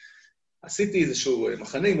 עשיתי איזשהו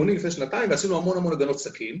מחנה אימונים לפני שנתיים, ועשינו המון הגנות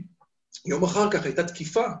סכין. יום אחר כך הייתה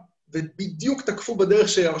תקיפה, ובדיוק תקפו בדרך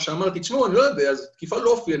שאמרתי, תשמעו, אני לא יודע, אז תקיפה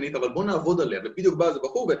לא אופיינית, אבל בוא נעבוד עליה. ובדיוק בא איזה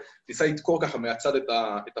בחור וניסה לדקור ככה מהצד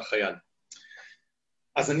את החייל.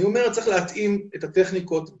 אז אני אומר, צריך להתאים את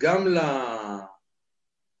הטכניקות גם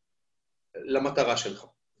למטרה שלך,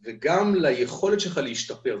 וגם ליכולת שלך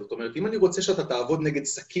להשתפר. זאת אומרת, אם אני רוצה שאתה תעבוד נגד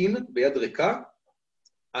סכין ביד ריקה,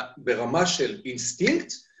 ברמה של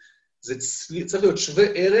אינסטינקט, זה צריך להיות שווה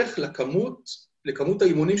ערך לכמות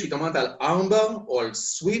האימונים שהתאמנת על ארמבר, או על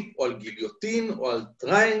סוויפ, או על גיליוטין, או על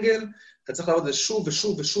טריינגל. אתה צריך לעבוד את זה שוב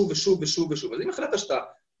ושוב ושוב ושוב ושוב ושוב. אז אם החלטת שאתה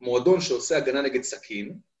מועדון שעושה הגנה נגד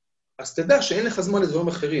סכין, אז תדע שאין לך זמן לדברים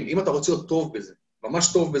אחרים. אם אתה רוצה להיות טוב בזה,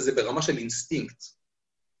 ממש טוב בזה ברמה של אינסטינקט.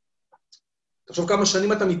 תחשוב כמה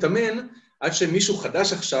שנים אתה מתאמן, עד שמישהו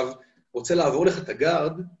חדש עכשיו רוצה לעבור לך את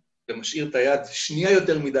הגארד, ומשאיר את היד שנייה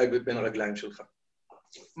יותר מדי בין הרגליים שלך.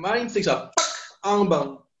 מה האינסטינקט שלך?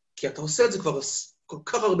 ארמבר. כי אתה עושה את זה כבר כל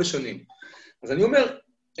כך הרבה שנים. אז אני אומר,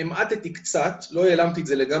 המעטתי קצת, לא העלמתי את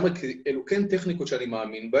זה לגמרי, כי אלו כן טכניקות שאני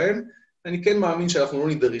מאמין בהן, אני כן מאמין שאנחנו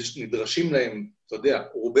לא נדרשים להם, אתה יודע,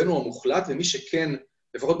 רובנו המוחלט, ומי שכן,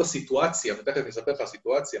 לפחות בסיטואציה, ותכף אספר לך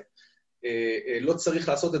הסיטואציה, לא צריך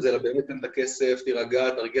לעשות את זה, אלא באמת תן את הכסף, תירגע,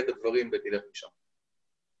 תרגיע את הדברים ותלך משם.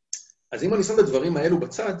 אז אם אני שם את הדברים האלו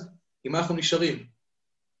בצד, עם מה אנחנו נשארים?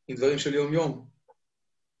 עם דברים של יום-יום.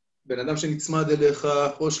 בן אדם שנצמד אליך,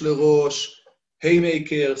 ראש לראש,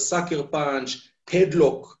 היימייקר, סאקר פאנץ',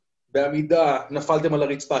 הדלוק, בעמידה, נפלתם על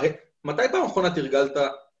הרצפה. מתי פעם אחרונה תרגלת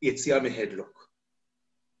יציאה מהדלוק?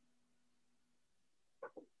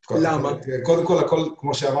 למה? קודם כל, הכל,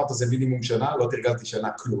 כמו שאמרת, זה מינימום שנה, לא תרגלתי שנה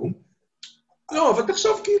כלום. לא, אבל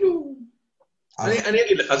תחשוב כאילו... אני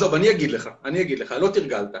אגיד לך, עזוב, אני אגיד לך, לא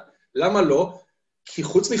תרגלת. למה לא? כי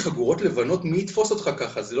חוץ מחגורות לבנות, מי יתפוס אותך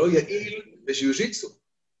ככה? זה לא יעיל בז'יוז'יצו.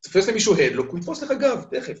 תפס למישהו הדלוק, הוא יתפוס לך גב,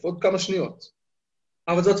 תכף, עוד כמה שניות.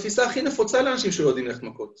 אבל זו התפיסה הכי נפוצה לאנשים שלא יודעים ללכת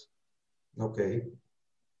מכות. אוקיי.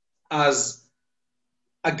 אז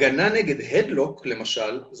הגנה נגד הדלוק,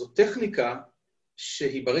 למשל, זו טכניקה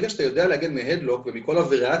שהיא ברגע שאתה יודע להגן מהדלוק, ומכל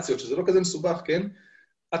הווריאציות, שזה לא כזה מסובך, כן?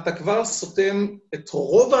 אתה כבר סותם את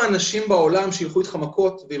רוב האנשים בעולם שילכו איתך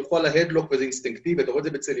מכות, וילכו על ההדלוק, וזה אינסטינקטיבי, אתה רואה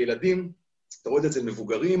את זה אצל ילדים, אתה רואה את זה אצל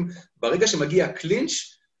מבוגרים, ברגע שמגיע הקלינץ',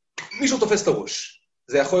 מישהו תופס את הראש.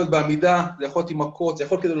 זה יכול להיות בעמידה, זה יכול להיות עם מכות, זה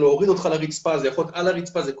יכול להיות כדי להוריד אותך לרצפה, זה יכול להיות על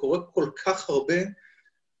הרצפה, זה קורה כל כך הרבה,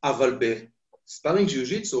 אבל בספארינג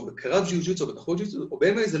ג'יוג'יצו, בקרב ג'יוג'יצו, בתחרות ג'יוג'יצו, או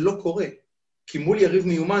באמת זה לא קורה. כי מול יריב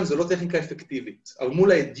מיומן זה לא טכניקה אפקטיבית. אבל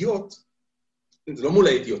מול האדיוט, זה לא מול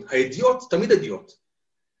האדיוט, האדיוט תמיד אדיוט.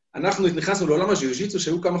 אנחנו נכנסנו לעולם הג'יוג'יצו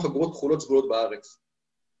שהיו כמה חגורות כחולות סגולות בארץ.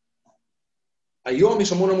 היום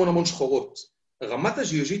יש המון שחורות. רמת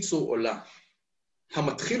הג'יוג'יצו עולה.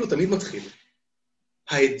 המתחיל הוא תמיד מתחיל.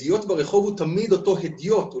 האדיוט ברחוב הוא תמיד אותו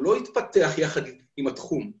אדיוט, הוא לא יתפתח יחד עם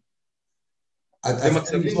התחום. אז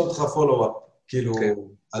אני לשאול אותך פולו-אפ, כאילו,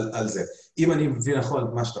 על זה. אם אני מבין נכון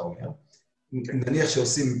את מה שאתה אומר, נניח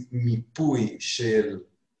שעושים מיפוי של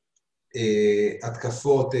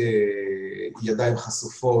התקפות ידיים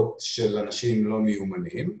חשופות של אנשים לא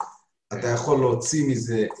מיומנים, אתה יכול להוציא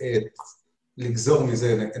מזה לגזור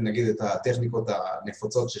מזה, נגיד, את הטכניקות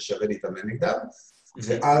הנפוצות ששווה להתאמן נגדם,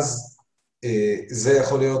 ואז זה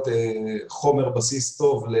יכול להיות חומר בסיס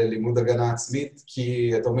טוב ללימוד הגנה עצמית,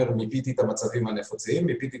 כי אתה אומר, מיפיתי את המצבים הנפוצים,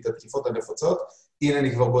 מיפיתי את התקיפות הנפוצות, הנה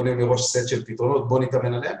אני כבר בונה מראש סט של פתרונות, בוא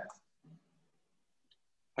נתאמן עליהם.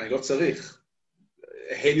 אני לא צריך.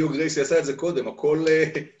 הליו גרייסי עשה את זה קודם,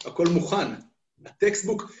 הכל מוכן.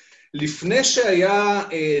 הטקסטבוק, לפני שהיה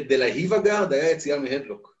דלהיבה גארד, היה יציאה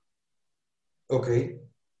מהדלוק. אוקיי.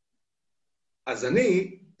 אז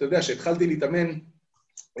אני, אתה יודע, שהתחלתי להתאמן,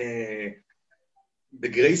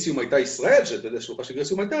 בגרייסיום הייתה ישראל, שאתה יודע שלוחה של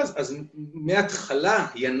גרייסיום הייתה, אז מההתחלה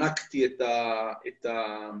ינקתי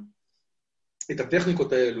את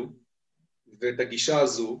הטכניקות האלו, ואת הגישה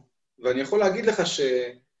הזו, ואני יכול להגיד לך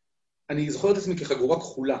שאני זוכר את עצמי כחגורה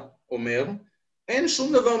כחולה, אומר, אין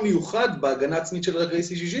שום דבר מיוחד בהגנה עצמית של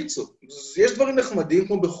הגרייסי ג'יוג'יצו. יש דברים נחמדים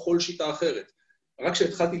כמו בכל שיטה אחרת. רק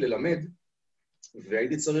כשהתחלתי ללמד,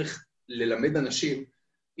 והייתי צריך ללמד אנשים,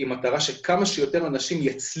 עם מטרה שכמה שיותר אנשים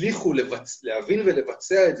יצליחו להבין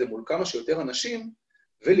ולבצע את זה מול כמה שיותר אנשים,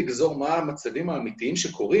 ולגזור מה המצבים האמיתיים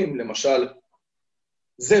שקורים, למשל,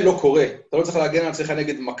 זה לא קורה. אתה לא צריך להגן על עצמך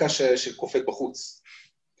נגד מכה שקופאת בחוץ.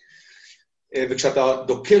 וכשאתה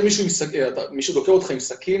דוקר מישהו דוקר אותך עם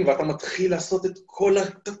סכין, ואתה מתחיל לעשות את כל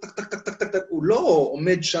טק, הוא לא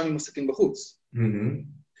עומד שם עם הסכין בחוץ.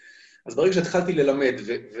 אז ברגע שהתחלתי ללמד,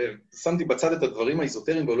 ושמתי בצד את הדברים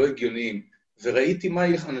האיזוטריים ולא הגיוניים, וראיתי מה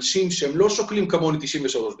אנשים שהם לא שוקלים כמוני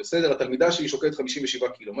 93, בסדר? התלמידה שלי שוקלת 57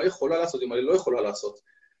 קילו, מה היא יכולה לעשות, אם אני לא יכולה לעשות?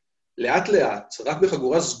 לאט לאט, רק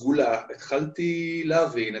בחגורה סגולה, התחלתי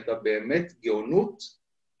להבין את הבאמת גאונות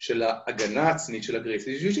של ההגנה העצמית של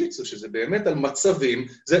הגרייסי ג'יוג'יצו, שזה באמת על מצבים,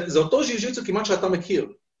 זה אותו ג'יוג'יצו כמעט שאתה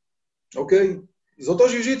מכיר, אוקיי? זה אותו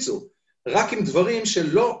ג'יוג'יצו, רק עם דברים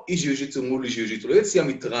שלא אי ג'יוג'יצו מול אי ג'יוג'יצו, לא יציאה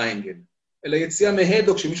מטריינגל, אלא יציאה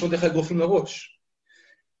מהדוק שמישהו נותן לך אגרופים לראש.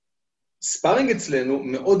 ספארינג אצלנו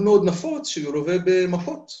מאוד מאוד נפוץ שהוא לווה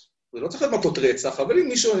במכות. זה לא צריך להיות מכות רצח, אבל אם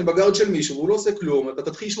מישהו, אני בגארד של מישהו, והוא לא עושה כלום, אתה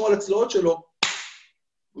תתחיל לשמוע על הצלעות שלו.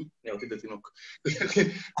 אוי, נראיתי את התינוק.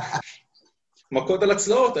 מכות על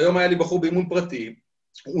הצלעות, היום היה לי בחור באימון פרטי,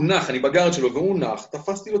 הוא נח, אני בגארד שלו, והוא נח,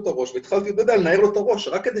 תפסתי לו את הראש, והתחלתי, לנער לו את הראש,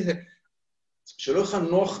 רק כדי שלא יהיה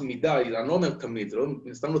נוח מדי, אני לא אומר תמיד, זה לא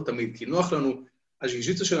סתם לא תמיד, כי נוח לנו,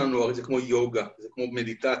 הג'יוג'יצו שלנו, הרי זה כמו יוגה, זה כמו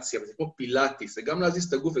מדיטציה, זה כמו פילאטיס, זה גם להזיז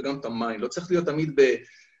את הגוף וגם את המים, לא צריך להיות תמיד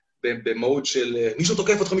במהות של מישהו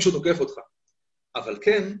תוקף אותך, מישהו תוקף אותך. אבל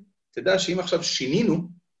כן, תדע שאם עכשיו שינינו,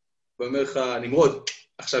 ואומר לך, נמרוד,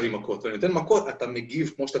 עכשיו עם מכות, ואני נותן מכות, אתה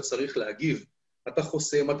מגיב כמו שאתה צריך להגיב. אתה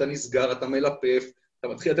חוסם, אתה נסגר, אתה מלפף, אתה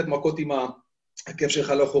מתחיל לתת מכות עם הכיף שלך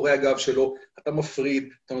לאחורי הגב שלו, אתה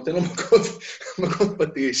מפריד, אתה נותן לו מכות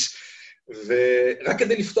פטיש, ורק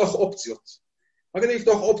כדי לפתוח אופציות. רק כדי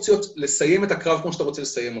לפתוח אופציות, לסיים את הקרב כמו שאתה רוצה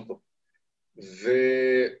לסיים אותו.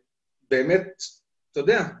 ובאמת, אתה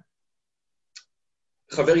יודע,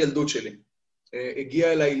 חבר ילדות שלי,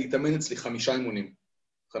 הגיע אליי להתאמן אצלי 5 אימונים.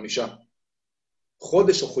 5.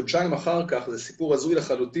 חודש או חודשיים אחר כך, זה סיפור הזוי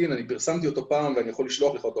לחלוטין, אני פרסמתי אותו פעם ואני יכול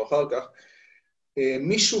לשלוח לך אותו אחר כך,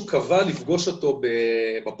 מישהו קבע לפגוש אותו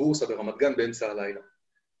בבורסה ברמת גן באמצע הלילה.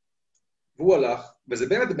 והוא הלך, וזה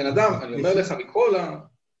באמת בן אדם, אני אומר לך מכל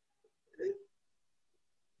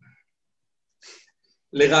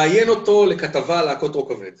לראיין אותו לכתבה על להקות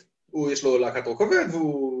רוק כבד. יש לו להקת רוק כבד,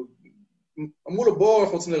 והוא... אמרו לו, בוא,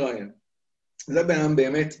 אנחנו רוצים לראיין. זה בן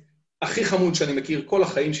באמת הכי חמוד שאני מכיר, כל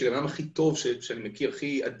החיים שלי, הבן הכי טוב שאני מכיר,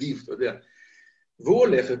 הכי עדיף, אתה יודע. והוא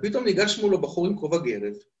הולך, ופתאום ניגש מולו בחור עם כובע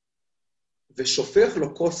גרב, ושופך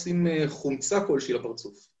לו כוס עם חומצה כלשהי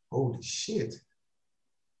לפרצוף. הולי שיט.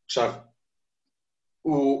 עכשיו,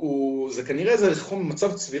 זה כנראה איזה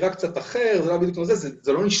מצב צבירה קצת אחר, זה לא בדיוק כמו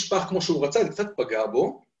זה לא נשפך כמו שהוא רצה, זה קצת פגע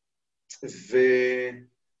בו,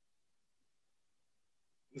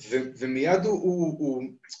 ומיד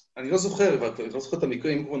אני לא זוכר, אני לא זוכר את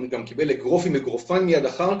המקרה, אם הוא גם קיבל אגרוף עם אגרופן מיד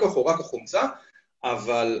אחר כך, או רק החומצה,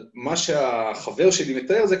 אבל מה שהחבר שלי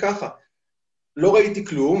מתאר זה ככה, לא ראיתי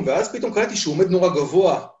כלום, ואז פתאום קראתי שהוא עומד נורא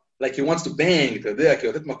גבוה, like he wants to bang, אתה יודע, כי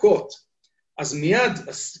לתת מכות. אז מיד,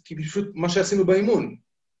 כי פשוט מה שעשינו באימון,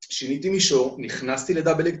 שיניתי מישור, נכנסתי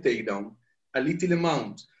לדאבל אג טייק-דאון, עליתי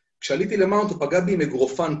למאונט. כשעליתי למאונט הוא פגע בי עם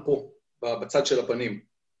אגרופן פה, בצד של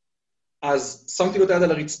הפנים. אז שמתי לו את היד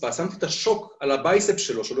על הרצפה, שמתי את השוק על הבייספ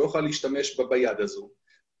שלו, שלא יוכל להשתמש ביד הזו,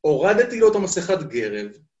 הורדתי לו את המסכת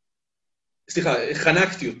גרב, סליחה,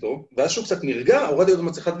 חנקתי אותו, ואז שהוא קצת נרגע, הורדתי לו את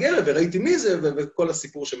המסכת גרב, וראיתי מי זה, וכל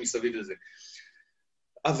הסיפור שמסביב לזה.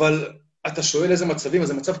 אבל אתה שואל איזה מצבים, אז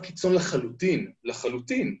זה מצב קיצון לחלוטין,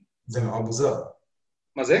 לחלוטין. זה נורא מוזר.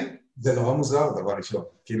 מה זה? זה נורא מוזר, דבר ראשון.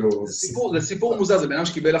 כאילו... זה סיפור מוזר, זה בן אדם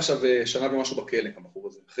שקיבל עכשיו שנה ומשהו בכלא, הבחור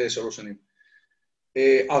הזה, אחרי 3 שנים.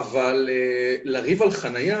 אבל לריב על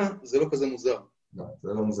חנייה זה לא כזה מוזר. לא, זה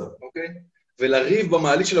לא מוזר. אוקיי? ולריב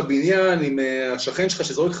במעלית של הבניין עם השכן שלך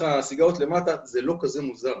שזורק לך סיגרות למטה, זה לא כזה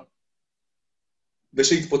מוזר.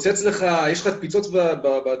 ושהתפוצץ לך, יש לך פיצוץ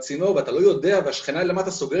בצינור, ואתה לא יודע, והשכנה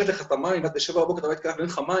למטה סוגרת לך את המים, ואת ב7 בבוקר אתה בית כך ואין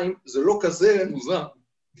לך מים, זה לא כזה מוזר.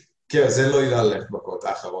 כן, זה לא ילך לך מכות,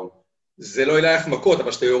 האחרון. זה לא ילך מכות,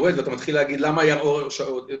 אבל שאתה יורד ואתה מתחיל להגיד למה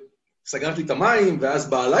סגרת לי את המים, ואז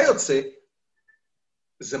בעלה יוצא,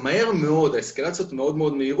 זה מהר מאוד, האסקלציות מאוד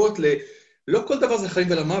מאוד מהירות לא כל דבר זה חיים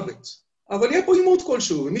ולמוות, אבל יהיה פה עימות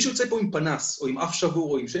כלשהו, ומישהו יוצא פה עם פנס, או עם אף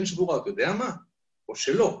שבור, או עם שן שבורה, אתה יודע מה? או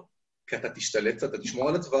שלא. כי אתה תשתלט, אתה תשמור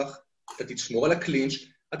על הטווח, אתה תשמור על הקלינץ',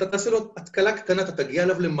 אתה תעשה לו התקלה קטנה, אתה תגיע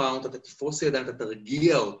אליו למאונט, אתה תפרוס ידיים, אתה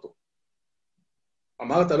תרגיע אותו.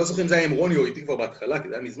 אמרת, לא זוכר אם זה היה עם רוני או איתי כבר בהתחלה, כי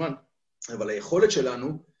זה היה מזמן, אבל היכולת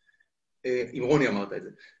שלנו, עם רוני אמרת את זה,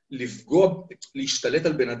 לפגוע, להשתלט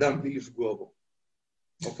על בן אדם בלי לפגוע בו.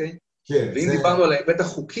 אוקיי? כן. ואם דיברנו על ההיבט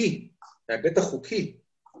החוקי,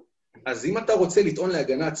 אז אם אתה רוצה לטעון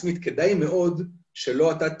להגנה עצמית, כדאי מאוד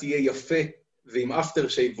שלא אתה תהיה יפה ועם אפטר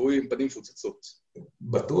שיבואו עם פנים פוצצות.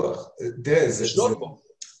 בטוח. תראה,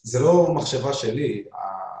 זה לא מחשבה שלי.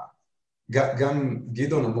 גם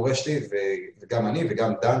גדעון, המורה שלי, וגם אני,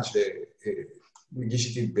 וגם דן, שמגיש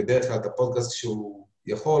איתי בדרך כלל את הפודקאסט כשהוא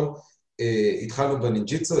יכול, התחלנו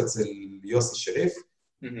בנינג'יצו אצל יוסי שריף,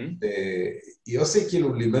 יוסי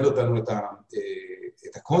כאילו לימד אותנו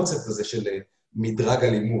את הקונספט הזה של מדרג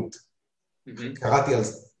הלימוד. קראתי על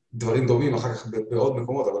דברים דומים אחר כך בעוד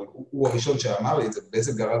מקומות, אבל הוא הראשון שאמר לי את זה,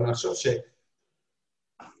 בעצם גרם לי לחשוב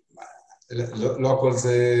לא הכל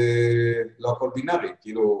זה, לא הכל בינארי,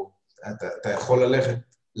 כאילו, אתה יכול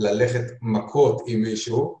ללכת מכות עם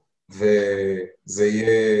מישהו, וזה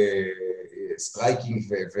יהיה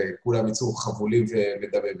סטרייקינג, וכולם יצאו חבולים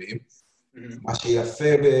ומדבבים. מה שיפה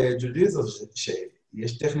בג'ו-ג'יטסו,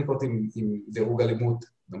 שיש טכניקות עם דירוג אלימות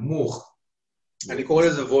נמוך. אני קורא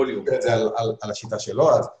לזה ווליום. זה על השיטה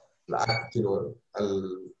שלו, אז כאילו, על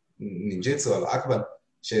נינג'יטסו, על אקבן,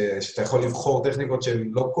 שאתה יכול לבחור טכניקות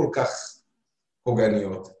שהן לא כל כך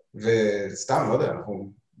פוגעניות, וסתם, לא יודע,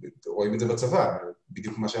 אנחנו רואים את זה בצבא,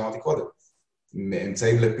 בדיוק מה שאמרתי קודם,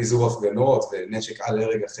 אמצעים לפיזור הפגנות ונשק על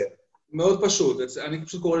הרג אחר. מאוד פשוט, אני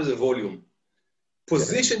פשוט קורא לזה ווליום.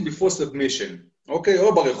 position before submission, אוקיי?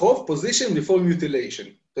 או ברחוב, position before mutilation.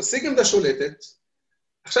 תשיג עמדה שולטת,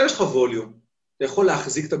 עכשיו יש לך ווליום, אתה יכול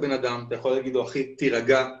להחזיק את הבן אדם, אתה יכול להגיד לו, אחי,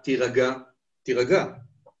 תירגע, תירגע, תירגע.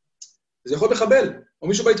 זה יכול לחבל, או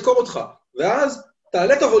מישהו בא לתקור אותך, ואז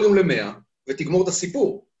תעלה את הווליום ל-100, ותגמור את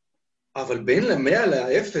הסיפור. אבל בין ל-100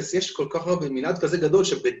 ל-0 יש כל כך הרבה מנעד כזה גדול,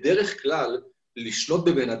 שבדרך כלל לשלוט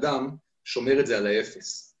בבן אדם שומר את זה על ה-0.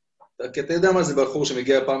 כי אתה יודע מה זה בחור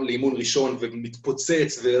שמגיע פעם לאימון ראשון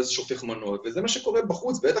ומתפוצץ ואז שופך מנות, וזה מה שקורה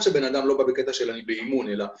בחוץ, בטח שבן אדם לא בא בקטע של אני באימון,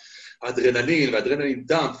 אלא האדרנלין והאדרנלין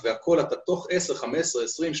דאמפ והכל, אתה תוך 10, 15,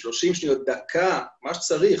 20, 30 שניות, דקה, מה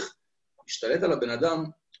שצריך, להשתלט על הבן אדם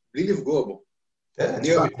בלי לפגוע בו.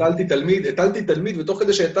 אני הטלתי תלמיד, ותוך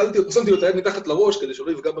כדי שהטלתי אותו, שמתי לו את היד מתחת לראש, כדי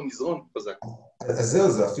שלא יפגע במזרון, חזק. אז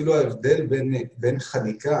זהו, זה אפילו ההבדל בין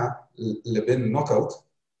חניקה לבין נוקאוט.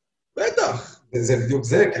 בטח. זה בדיוק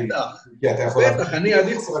זה, כי אתה יכול... בטח, אני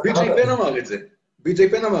עדיף, בי.ג'יי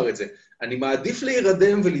פן אמר את זה. אני מעדיף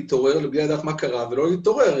להירדם ולהתעורר בלי לדעת מה קרה, ולא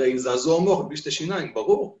להתעורר עם זעזוע מוח בלי שתי שיניים,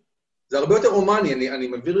 ברור. זה הרבה יותר רומני, אני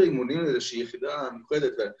מעביר אימונים לאיזושהי יחידה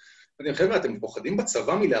מיוחדת, ואני חושב, אתם פוחדים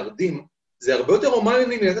בצבא מלהרדים, זה הרבה יותר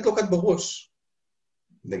רומני מלתת לו קט בראש.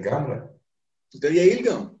 לגמרי. זה יעיל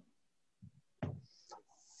גם.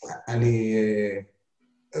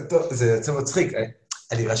 טוב, זה יוצא מצחיק.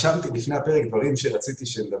 אני רשמתי לפני הפרק דברים שרציתי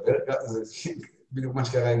שנדבר, זה בדיוק מה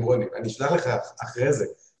שקרה עם רוני. אני אשלח לך אחרי זה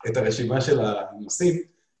את הרשימה של הנושאים,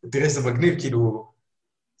 ותראה שזה מגניב, כאילו,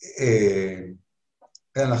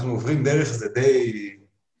 אנחנו עוברים דרך זה די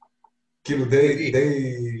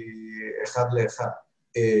אחד לאחד.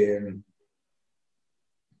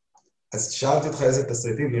 אז שאלתי אותך איזה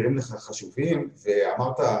תסריטים נראים לך חשובים,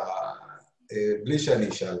 ואמרת, בלי שאני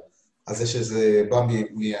אשאל, אז זה שזה בא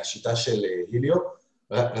מהשיטה של היליו,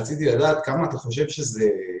 רציתי לדעת כמה אתה חושב שזה,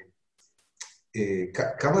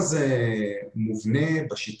 כמה זה מובנה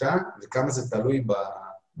בשיטה, וכמה זה תלוי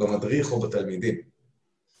במדריך או בתלמידים.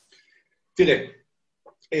 תראה,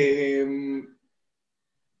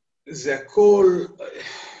 זה הכל...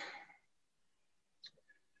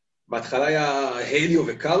 בהתחלה היה היליו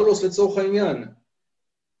וקרלוס לצורך העניין.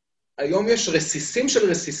 היום יש רסיסים של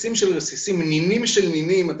רסיסים של רסיסים, נינים של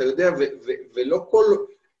נינים, אתה יודע, ולא כל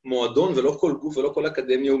מועדון ולא כל גוף ולא כל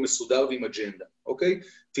אקדמיה הוא מסודר ועם אג'נדה, אוקיי?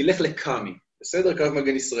 תלך לקאמי, בסדר? קרב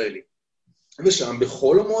מגן ישראלי. ושם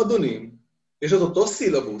בכל המועדונים יש את אותו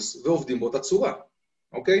סילבוס ועובדים באותה צורה,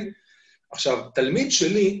 אוקיי? עכשיו, תלמיד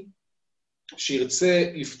שלי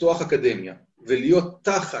שירצה לפתוח אקדמיה ולהיות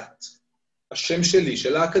תחת השם שלי,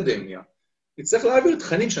 של האקדמיה, יצטרך להעביר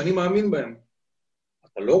תכנים שאני מאמין בהם.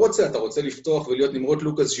 אתה לא רוצה, אתה רוצה לפתוח ולהיות נמרוד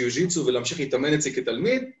לוקאס ג'יוג'יטסו ולהמשיך להתאמן אצלי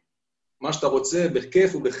כתלמיד, מה שאתה רוצה,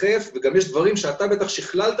 בכיף ובכיף, וגם יש דברים שאתה בטח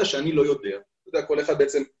שכללת שאני לא יודע. אתה יודע, כל אחד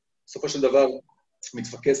בעצם, בסופו של דבר,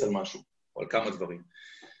 מתפקס על משהו, או על כמה דברים.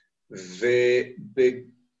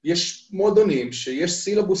 ויש מועדונים שיש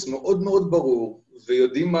סילבוס מאוד מאוד ברור,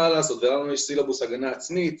 ויודעים מה לעשות, ולנו יש סילבוס הגנה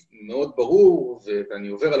עצמית מאוד ברור, ואני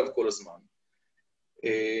עובר עליו כל הזמן.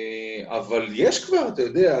 אבל יש כבר, אתה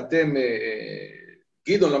יודע, אתם,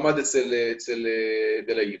 גדעון למד אצל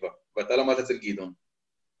דלאיבה, ואתה למד אצל גדעון,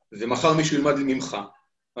 ומחר מישהו ילמד ממך.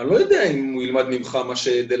 אני לא יודע אם הוא ילמד ממך מה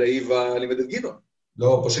שדלאיבה לימד את גדעון. לא,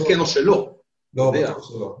 או שכן או שלא. לא, בטוח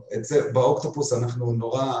שלא. באוקטופוס אנחנו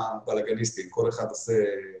נורא בלגניסטים, כל אחד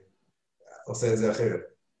עושה את זה אחרת.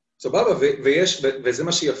 סבבה, וזה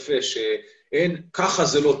מה שיפה, שאין, ככה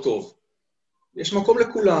זה לא טוב. יש מקום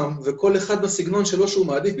לכולם, וכל אחד בסגנון שלו שהוא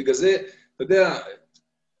מעדיף, בגלל זה, אתה יודע,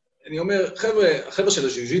 אני אומר, החבר'ה של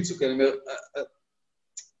הג'יוג'יטסו, כי אני אומר,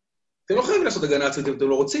 אתם לא חייבים לעשות הגנה עצמית אם אתם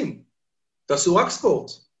לא רוצים. תעשו רק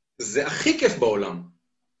ספורט. זה הכי כיף בעולם.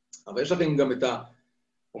 אבל יש לכם גם את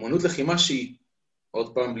האומנות לחימה שהיא,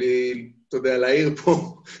 עוד פעם בלי, אתה יודע, להעיר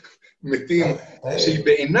פה, מתים, שהיא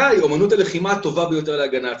בעיניי אומנות הלחימה הטובה ביותר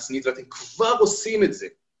להגנה עצמית, ואתם כבר עושים את זה.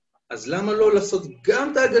 אז למה לא לעשות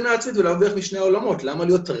גם את ההגנה העצמית ולהרוויח משני העולמות? למה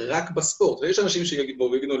להיות רק בספורט? ויש אנשים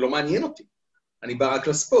שיגידו, לא מעניין אותי. אני בא רק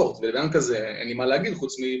לספורט, ולבן כזה אין לי מה להגיד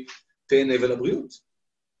חוץ מתהנה ולבריאות.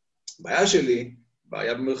 הבעיה שלי,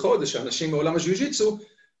 בעיה במרכאות, זה שאנשים מעולם הז'יוג'יצו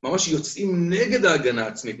ממש יוצאים נגד ההגנה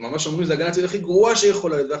העצמית, ממש אומרים, זה ההגנה העצמית הכי גרועה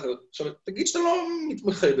שיכולה לדעת. עכשיו, תגיד שאתה לא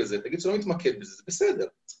מתמחה בזה, תגיד שאתה לא מתמקד בזה, זה בסדר.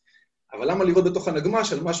 אבל למה לראות בתוך הנגמה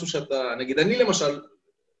של משהו שאתה, נגיד, אני למשל,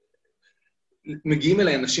 מגיעים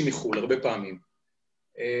אליי אנשים מחול הרבה פעמים.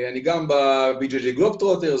 אני גם ב-BJJ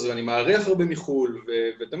Globetrotters, ואני מארח הרבה מחול,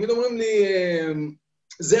 ותמיד אומרים לי,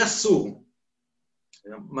 זה אסור.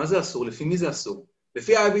 מה זה אסור? לפי מי זה אסור?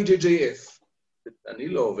 לפי ה-IBJJF. אני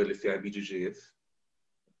לא עובד לפי ה-IBJJF.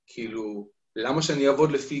 כאילו, למה שאני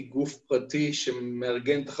אעבוד לפי גוף פרטי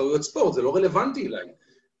שמארגן תחרויות ספורט? זה לא רלוונטי אליי.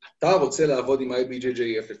 אתה רוצה לעבוד עם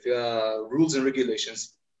ה-IBJJF לפי ה-rules and regulations,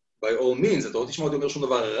 by all means, אתה לא תשמע אותי אומר שום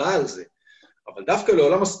דבר רע על זה. אבל דווקא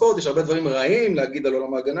לעולם הספורט יש הרבה דברים רעים להגיד על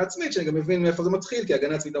עולם ההגנה עצמית, שאני גם מבין מאיפה זה מתחיל, כי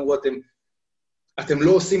ההגנה עצמית אמרו, אתם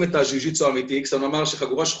לא עושים את הז'יוג'יצו האמיתי, איקסון אמר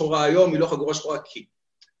שחגורה שחורה היום היא לא חגורה שחורה כי.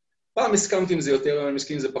 פעם הסכמתי עם זה יותר, אני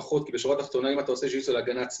מסכים עם זה פחות, כי בשורה התחתונה, אם אתה עושה ז'יוג'יצו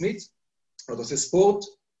להגנה עצמית, אתה עושה ספורט,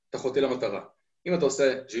 אתה חוטא למטרה. אם אתה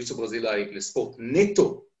עושה ז'יוג'יצו ברזילאי לספורט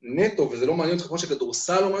נטו, וזה לא מעניין אותך כמו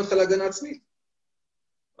שכדורסל לא מעניין אותך להגנה עצמית,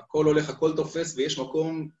 הכל הולך, הכל תופס, ויש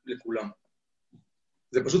מקום לכולם.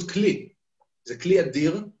 זה פשוט כלי. זה כלי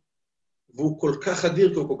אדיר, והוא כל כך אדיר,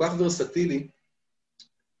 כי הוא כל כך ורסטילי.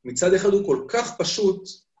 מצד אחד הוא כל כך פשוט,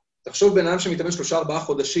 תחשוב בן אדם שמתאמן 3-4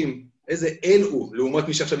 חודשים, איזה אל הוא, לעומת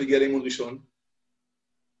מי שעכשיו הגיע לאימון ראשון.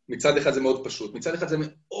 מצד אחד זה מאוד פשוט, מצד אחד זה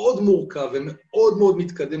מאוד מורכב ומאוד מאוד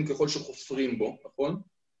מתקדם ככל שחופרים בו, נכון?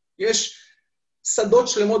 יש שדות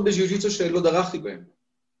שלמות בז'יוג'יצו שלא דרכתי בהם.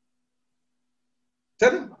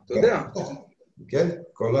 בסדר, אתה יודע. כן,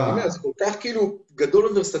 כל ה... זה כל כך כאילו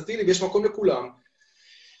גדול וורסטילי ויש מקום לכולם.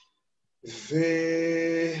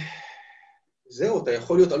 וזהו, אתה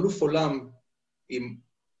יכול להיות אלוף עולם עם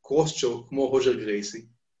קרוס-צ'וק כמו הוז'ר גרייסי.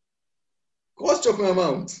 קרוס-צ'וק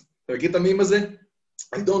מהמאונט. אתה מכיר את המים הזה?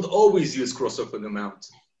 I don't always use cross-up on the mount.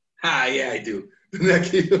 Yeah, I do.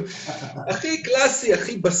 כאילו, הכי קלאסי,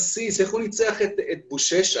 הכי בסיס, איך הוא ניצח את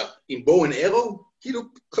בוששה עם בואו אנד ארו? כאילו,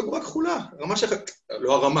 חגורה כחולה.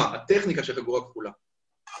 לא הרמה, הטכניקה של חגורה כחולה.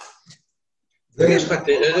 ויש לך את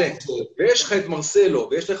טררה, ויש לך את מרסלו,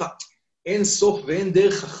 ויש לך אין סוף ואין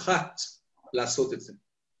דרך אחת לעשות את זה.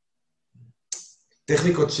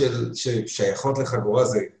 טכניקות ששייכות לחגורה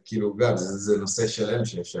זה, כאילו, גם, זה נושא שלם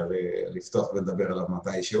שאפשר לפתוח ולדבר עליו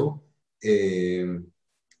מתישהו.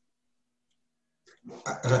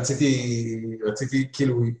 רציתי,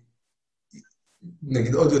 כאילו,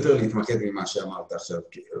 נגיד עוד יותר להתמקד ממה שאמרת עכשיו.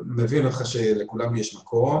 מבין אותך שלכולם יש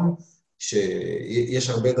מקום, שיש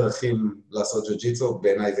הרבה דרכים לעשות ג'ו-ג'יצו,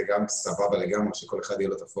 בעיניי זה גם סבבה לגמרי, שכל אחד יהיה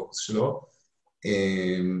לו את הפוקוס שלו.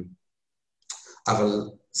 אבל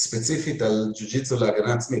ספציפית על ג'ו-ג'יצו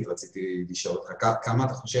להגנה עצמית, רציתי לשאול אותך, כמה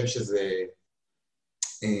אתה חושב שזה,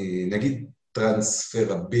 נגיד,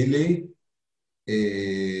 טרנספרבילי,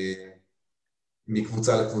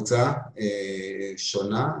 מקבוצה לקבוצה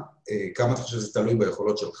שונה, כמה אתה חושב שזה תלוי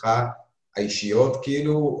ביכולות שלך, האישיות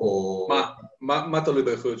כאילו, או... מה תלוי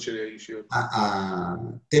ביכולות שלי האישיות?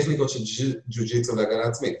 הטכניקות של ג'ו-ג'יצו להגנה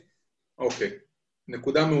עצמית. אוקיי,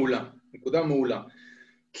 נקודה מעולה.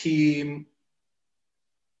 כי...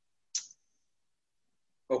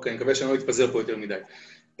 אוקיי, אני מקווה שאני לא אתפזר פה יותר מדי.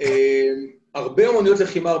 הרבה אמנויות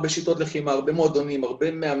לחימה, הרבה שיטות לחימה, הרבה מועדונים,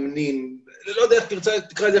 הרבה מאמנים, לא יודע איך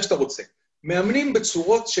תקרא את זה איך שאתה רוצה. מאמנים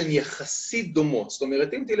בצורות שהן יחסית דומות. זאת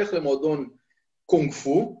אומרת, אם תלך למועדון קונג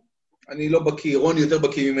פו, אני לא בקיא, רוני יותר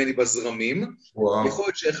בקיא ממני בזרמים, יכול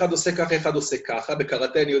להיות שאחד עושה ככה, אחד עושה ככה,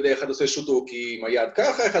 בקראטה אני יודע, אחד עושה שוטוקי עם היד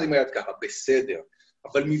ככה, אחד עם היד ככה, בסדר.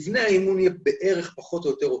 אבל מבנה האימון יהיה בערך פחות או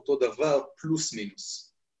יותר אותו דבר, פלוס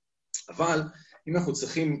מינוס. אבל אם אנחנו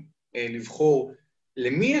צריכים לבחור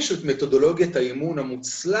למי יש את מתודולוגיית האימון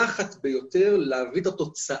המוצלחת ביותר להביא את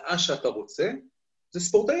התוצאה שאתה רוצה, זה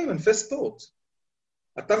ספורטאים, ענפי ספורט.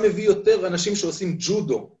 אתה מביא יותר אנשים שעושים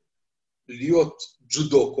ג'ודו, להיות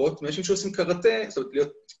ג'ודוקות, מאנשים שעושים קראטה, זאת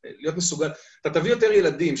אומרת, להיות מסוגל. אתה תביא יותר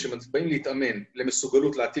ילדים שבאים להתאמן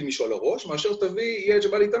למסוגלות להטיל מישהו על הראש, מאשר תביא ילד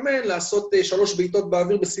שבא להתאמן לעשות 3 בעיטות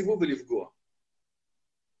באוויר בסיבוב ולפגוע.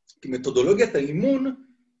 כי מתודולוגיית האימון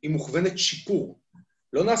היא מוכוונת שיפור.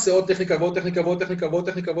 לא נעשה עוד טכניקה ועוד טכניקה ועוד טכניקה ועוד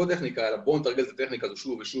טכניקה ועוד טכניקה, אלא בואו נתרגל את הטכניקה הזו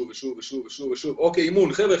שוב ושוב ושוב ושוב ושוב ושוב. אוקיי,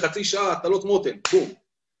 אימון, חבר'ה, חצי שעה, תלות מותן, בום.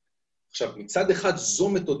 עכשיו, מצד אחד זו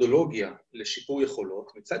מתודולוגיה לשיפור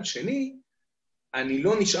יכולות, מצד שני, אני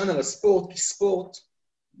לא נשען על הספורט, כי ספורט,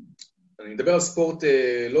 אני מדבר על ספורט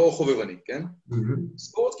לא חובבני, כן?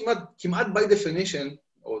 ספורט כמעט by definition,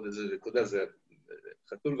 או זה, אתה יודע, זה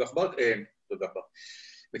חתול ועכבר, תודה עכבר,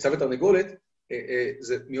 ביצה ותרנגולת,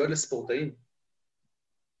 זה מיועד לספורטאים.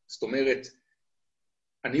 זאת אומרת,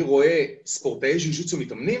 אני רואה ספורטאי ז'יוז'יצו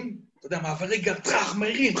מתאמנים, אתה יודע, מעברי גל, טרח,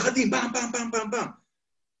 מהירים, חדים, בם.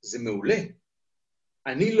 זה מעולה.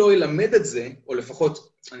 אני לא אלמד את זה, או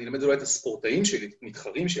לפחות, אני אלמד אולי את הספורטאים שלי, את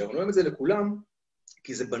המתחרים שלי, אבל אני לא אלמד את זה לכולם,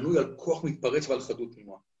 כי זה בנוי על כוח מתפרץ ועל חדות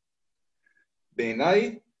תנועה.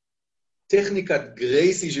 בעיניי, טכניקת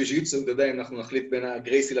גרייסי ז'יוז'יצו, אתה יודע אם אנחנו נחליט בין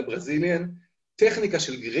הגרייסי לברזיליאן, טכניקה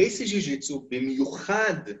של גרייסי ז'יוז'יצו,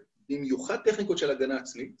 במיוחד טכניקות של הגנה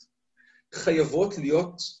עצמית, חייבות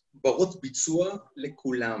להיות ברות ביצוע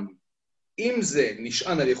לכולם. אם זה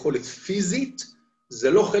נשען על יכולת פיזית,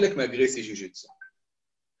 זה לא חלק מהגרייסי ז'יוז'יצו.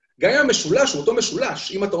 גם אם המשולש הוא אותו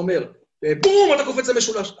משולש, אם אתה אומר, בום, אתה קופץ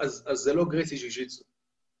למשולש, אז זה לא גרייסי ז'יוז'יצו.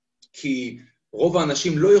 כי רוב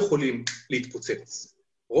האנשים לא יכולים להתפוצץ.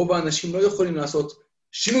 רוב האנשים לא יכולים לעשות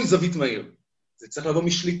שינוי זווית מהיר. זה צריך לבוא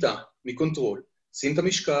משליטה, מקונטרול. שים את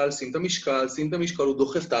המשקל, הוא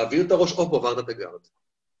דוחף, תעביר את הראש, אופ, עברת את הגארד.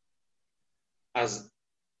 אז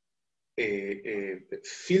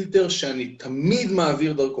פילטר שאני תמיד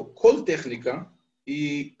מעביר דרכו, כל טכניקה,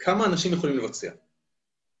 היא כמה אנשים יכולים לבצע.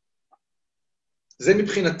 זה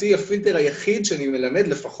מבחינתי הפילטר היחיד שאני מלמד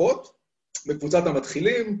לפחות, בקבוצת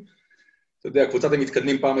המתחילים, אתה יודע, קבוצת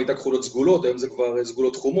המתקדמים פעם הייתה כחולות סגולות, היום זה כבר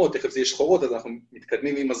סגולות חומות, תכף זה יהיה שחורות, אז אנחנו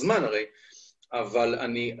מתקדמים עם הזמן הרי, אבל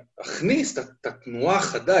אני אכניס את התנועה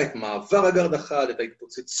החדה, את מעבר הגרד החד, את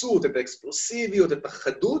ההתפוצצות, את האקספלוסיביות, את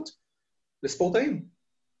החדות, לספורטאים.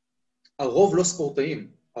 הרוב לא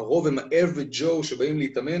ספורטאים, הרוב הם ה-average Joe שבאים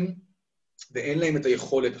להתאמן, ואין להם את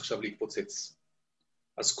היכולת עכשיו להתפוצץ.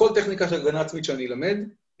 אז כל טכניקה של הגנה עצמית שאני אלמד,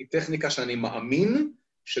 היא טכניקה שאני מאמין,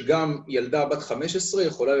 שגם ילדה בת 15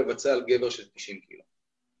 יכולה לבצע על גבר של 90 קילו.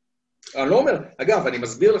 אני לא אומר, אגב, אני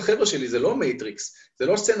מסביר לחבר'ה שלי, זה לא מייטריקס, זה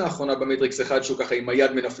לא סצנה האחרונה במייטריקס אחד שהוא ככה עם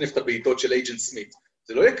היד מנפנף את הבעיטות של אייג'נט סמית.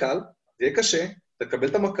 זה לא יהיה קל, זה יהיה קשה, תקבל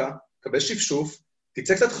את המכה, תקבל שפשוף,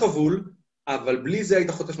 תצא קצת חבול, אבל בלי זה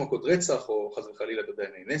היית חוטף מכות רצח, או חס וחלילה, אתה יודע,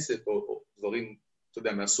 נאנסת, או דברים, אתה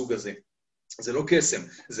יודע, מהסוג הזה. זה לא קסם.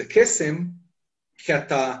 זה קסם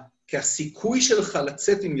כי הסיכוי שלך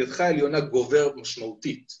לצאת עם ידך העליונה גובר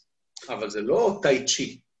משמעותית, אבל זה לא טאי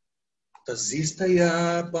צ'י. תזיז את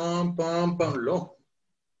היד, פעם, לא.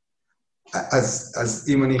 אז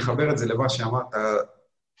אם אני אחבר את זה למה שאמרת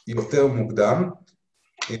יותר מוקדם,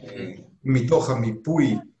 מתוך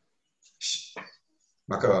המיפוי,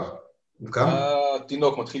 מה קרה? הוא קם?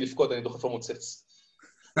 התינוק מתחיל לפקוד, אני דוחף המוצץ.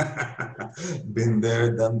 Been there,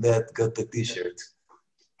 done that, got the t-shirt.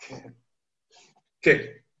 כן.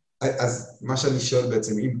 אז מה שאני שואל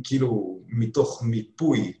בעצם, אם כאילו מתוך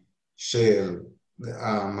מיפוי של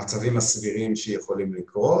המצבים הסבירים שיכולים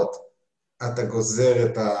לקרות, אתה גוזר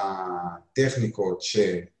את הטכניקות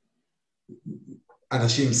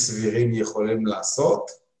שאנשים סבירים יכולים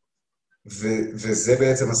לעשות, וזה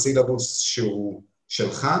בעצם הסילבוס שהוא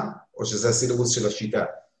שלך, או שזה הסילבוס של השיטה?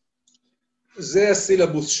 זה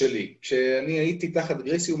הסילבוס שלי. כשאני הייתי תחת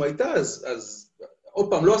גרייסיום הייתה, אז עוד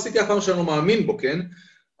פעם, לא עשיתי אף פעם שאני לא מאמין בו, כן?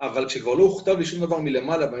 אבל כשכבר לא הוכתב לי שום דבר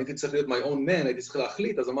מלמעלה, והייתי צריך להיות my own man, הייתי צריך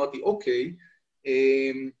להחליט, אז אמרתי, אוקיי,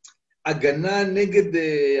 הגנה נגד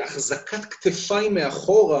החזקת כתפיים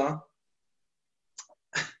מאחורה,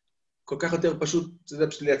 כל כך יותר פשוט, זה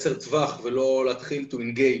פשוט לייצר טווח ולא להתחיל to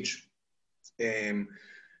engage.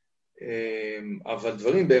 אבל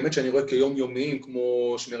דברים באמת שאני רואה כיומיומיים,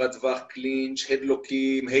 כמו שמירת טווח, קלינץ',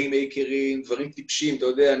 הדלוקים, היימייקרים, דברים טיפשים, אתה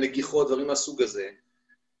יודע, נגיחות, דברים מהסוג הזה.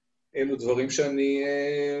 אלו דברים שאני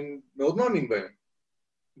מאוד מאמין בהם.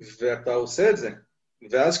 ואתה עושה את זה.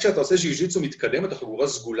 ואז כשאתה עושה ז'יוז'יצו מתקדם, אתה חגורה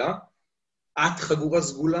סגולה, את חגורה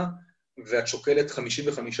סגולה, ואת שוקלת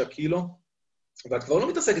 55 קילו, ואת כבר לא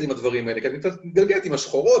מתעסקת עם הדברים האלה, כי את מתגלגלת עם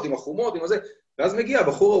השחורות, עם החומות, עם הזה, ואז מגיע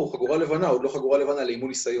הבחור הוא חגורה לבנה, עוד לא חגורה לבנה לאימון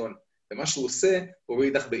ניסיון. ומה שהוא עושה, הוא עובר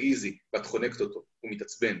איתך באיזי, ואת חונקת אותו, הוא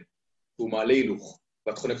מתעצבן, הוא מעלה הילוך,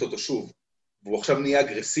 ואת חונקת אותו שוב, והוא עכשיו נהיה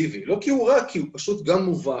אגרסיבי. לא כי הוא רע, כי הוא פשוט גם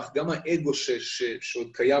מובך, גם האגו שעוד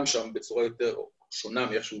קיים שם בצורה יותר שונה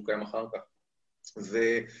מאיך שהוא קיים אחר כך.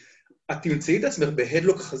 ואת תמצאי את עצמך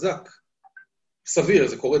בהדלוק חזק. סביר,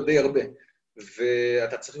 זה קורה די הרבה.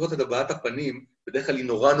 ואתה צריך לראות את הבעת הפנים, בדרך כלל היא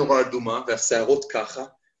נורא אדומה, והשערות ככה,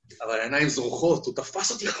 אבל העיניים זרוחות, הוא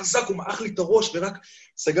תפס אותי חזק, הוא מעך לי את הראש, ורק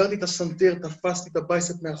סגרתי את הסנטר, תפסתי את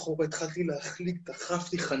הבייסט מאחורה, התחלתי להחליק,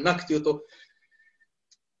 דחפתי, חנקתי אותו.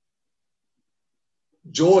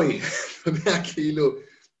 ג'וי, אתה יודע, כאילו,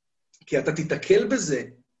 כי אתה תתקל בזה,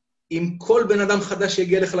 אם כל בן אדם חדש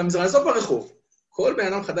שיגיע לך למזרן, עזוב ברחוב, כל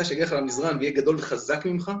בן אדם חדש שיגיע לך למזרן ויהיה גדול וחזק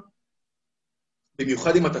ממך,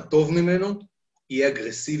 במיוחד אם אתה טוב ממנו, יהיה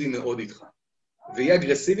אגרסיבי מאוד איתך. ויהיה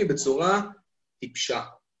אגרסיבי בצורה טיפשה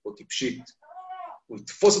או טיפשית. הוא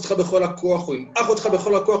יתפוס אותך בכל הכוח, הוא ימעך אותך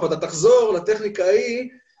בכל הכוח, ואתה תחזור לטכניקה ההיא,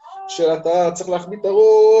 שאתה צריך להחביא את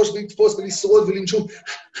הראש, ולתפוס ולשרוד ולנשום.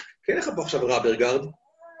 כן, לך פה עכשיו ראברגרד,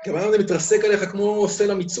 גם היום זה מתרסק עליך כמו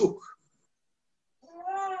סלע מצוק.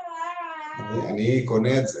 אני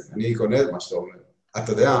קונה את זה, אני קונה את מה שאתה אומר.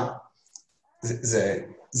 אתה יודע,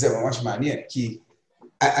 זה ממש מעניין, כי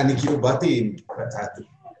אני כאילו באתי עם...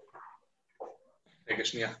 רגע,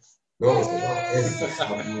 שנייה. לא, זה לא, איזה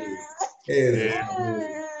חמוד. איזה חמוד.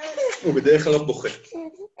 הוא בדרך כלל לא בוכה.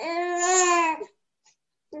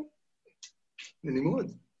 אני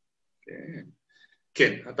מאוד.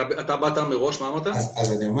 כן, אתה באת מראש, מה אמרת?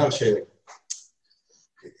 אז אני אומר ש...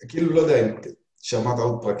 כאילו, לא יודע אם שמעת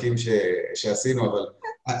עוד פרקים שעשינו, אבל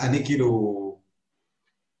אני כאילו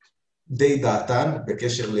די דעתן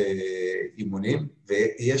בקשר לאימונים,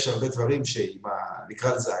 ויש הרבה דברים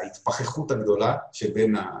שנקרא לזה ההתפכחות הגדולה,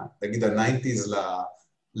 שבין, נגיד, ה-90s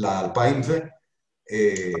ל-2000 ו...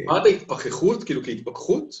 אמרת התפכחות? כאילו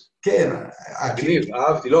כהתפכחות? כן. מגניב,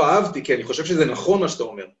 אהבתי, לא אהבתי, כי אני חושב שזה נכון מה שאתה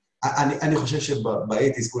אומר. אני חושב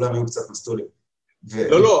שב-80s כולם היו קצת מסטולים.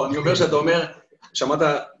 לא, אני אומר שאתה אומר, שמעת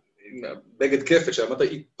בגד כפת, שמעת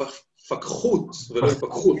התפכחות ולא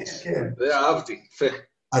התפכחות. זה אהבתי, יפה.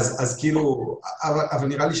 אז כאילו, אבל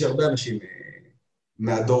נראה לי שהרבה אנשים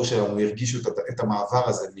מהדור שלנו הרגישו את המעבר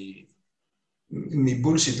הזה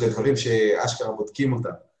מבולשיט לדברים שאשכרה בודקים אותם.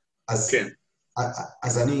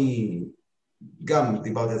 אז אני גם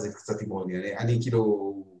דיברתי על זה קצת עם רוני, אני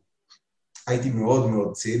כאילו הייתי מאוד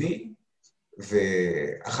מאוד ציני,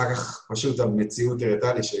 ואחר כך פשוט המציאות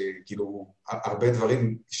הראתה לי שכאילו הרבה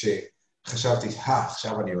דברים שחשבתי,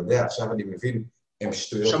 עכשיו אני יודע, עכשיו אני מבין, הם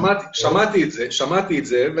שטויות. שמעתי את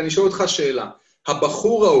זה, ואני שואל אותך שאלה.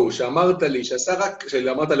 הבחור ההוא שאמרת לי,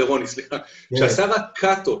 שאמרת לרוני, סליחה, שעשה רק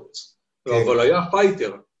קאטות, אבל היה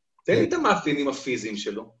פייטר, תן לי את המאפיינים הפיזיים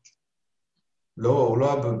שלו. לא, הוא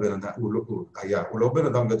לא היה בן אדם, הוא לא בן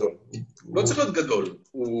אדם גדול. לא צריך להיות גדול,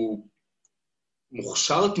 הוא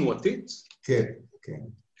מוכשר תנועתית? כן, כן.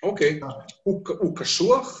 אוקיי. הוא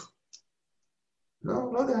קשוח?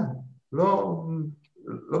 לא יודע.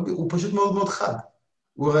 הוא פשוט מאוד מאוד חד.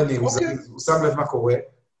 הוא רני, הוא שם לב מה קורה.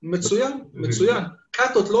 מצוין, מצוין.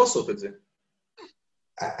 קאטות לא עושות את זה.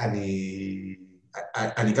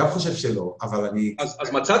 אני גם חושב שלא, אבל אני...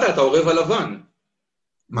 אז מצאת את העורב הלבן.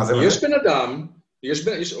 מה זה? יש בן אדם,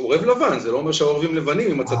 יש עורב לבן, זה לא אומר שהעורבים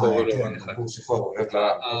לבנים אם מצאת עורב לבן אחד.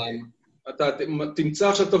 אתה תמצא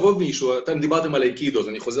עכשיו, תבוא מישהו, אתם דיברתם על אייקידו, אז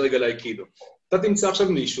אני חוזר רגע לאייקידו. אתה תמצא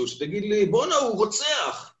עכשיו מישהו שתגיד לי, בונה, הוא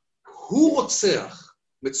רוצח. הוא רוצח.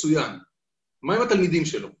 מצוין. מה עם התלמידים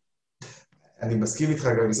שלו? אני מסכים איתך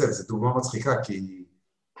גם עם זה, וזו דוגמה מצחיקה, כי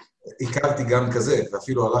הכרתי גם כזה,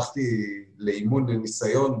 ואפילו הלכתי לאימון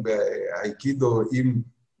לניסיון באייקידו עם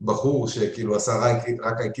בחור שכאילו עשה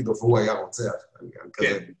רק אייקידו, והוא היה רוצח.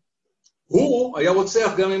 כן. הוא היה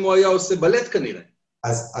רוצח גם אם הוא היה עושה בלט כנראה.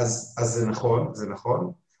 אז זה נכון, זה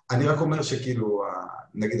נכון. אני רק אומר שכאילו,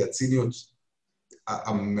 נגיד הציניות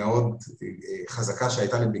המאוד חזקה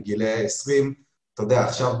שהייתה לי בגילי ה-20, אתה יודע,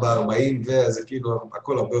 עכשיו ב-40 וזה כאילו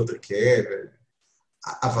הכל הרבה יותר כאב,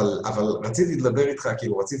 אבל רציתי לדבר איתך,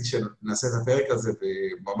 כאילו רציתי שנעשה את הפרק הזה,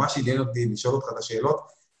 וממש עניין אותי לשאול אותך את השאלות,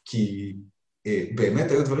 כי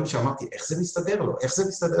באמת היו דברים שאמרתי, איך זה מסתדר לו? איך זה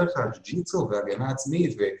מסתדר לך? ג'יצו והגנה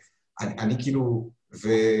עצמית, ואני כאילו,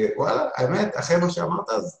 ווואלה, האמת, אחרי מה שאמרת,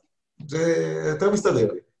 אז זה יותר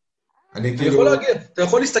מסתדר לי. אתה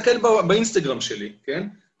יכול להסתכל באינסטגרם שלי, כן?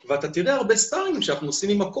 ואתה תראה הרבה ספארינגים שאנחנו עושים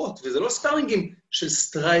עם מכות, וזה לא ספארינגים של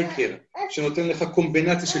סטרייקר, שנותן לך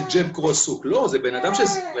קומבינציה של ג'אב קרוס הוק. לא, זה בן אדם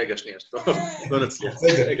רגע, שנייה, לא נצליח.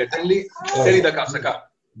 רגע, תן לי דקה, הפסקה.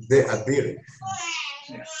 זה אדיר.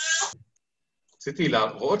 רציתי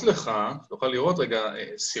להראות לך, תוכל לראות רגע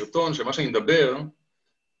סרטון של מה שאני מדבר,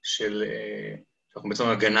 שאנחנו בעצם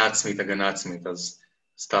הגנה עצמית, אז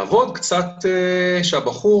תעבוד קצת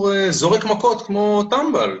שהבחור זורק מכות כמו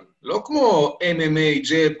טמבל, לא כמו MMA,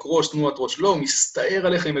 ג'אב, קרוש, תנועת ראש, לא, מסתער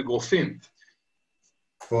עליך עם אגרופים.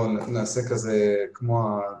 בואו נעשה כזה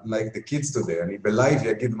כמו like the kids today, אני בלייב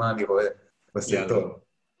אגיד מה אני רואה בסרטון.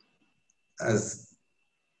 אז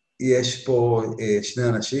יש פה שני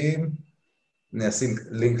אנשים, נשים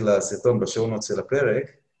לינק לסרטון בשורנוט של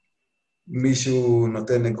הפרק, מישהו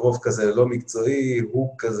נותן אגרוף כזה לא מקצועי,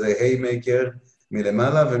 הוא כזה היימייקר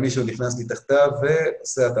מלמעלה, ומישהו נכנס מתחתיו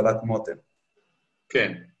ועושה הטלת מוטם.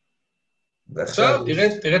 כן. עכשיו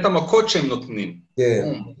תראה את המכות שהם נותנים. כן,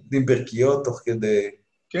 נותנים ברכיות תוך כדי...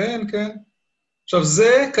 כן, כן. עכשיו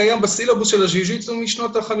זה קיים בסילבוס של הז'יז'יצו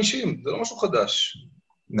משנות ה-50, זה לא משהו חדש.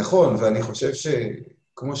 נכון, ואני חושב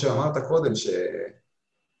שכמו שאמרת קודם,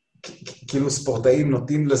 כאילו ספורטאים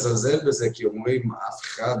נוטים לזלזל בזה, כי אומרים, אף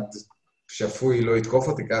אחד שפוי לא יתקוף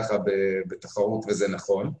אותי ככה בתחרות, וזה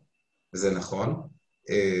נכון, וזה נכון,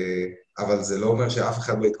 אבל זה לא אומר שאף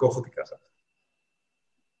אחד לא יתקוף אותי ככה.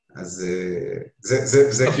 אז זה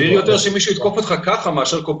כאילו... סביר יותר שמישהו יתקוף אותך ככה,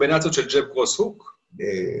 מאשר קומבינציות של ג'ב קרוס הוק.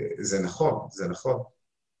 זה נכון, זה נכון.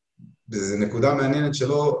 וזו נקודה מעניינת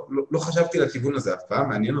שלא לא חשבתי לכיוון הזה אף פעם,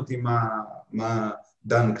 מעניין אותי מה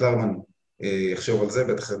דן קלרמן יחשוב על זה,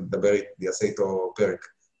 בטח יעשה איתו פרק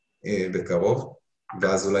בקרוב,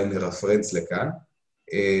 ואז אולי נרפרנס לכאן.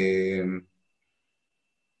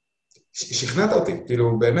 שכנעת אותי,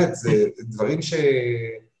 כאילו באמת, זה דברים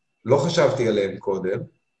שלא חשבתי עליהם קודם,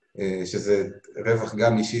 שזה רווח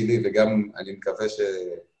גם אישי לי וגם אני מקווה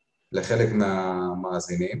שלחלק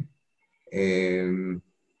מהמאזינים.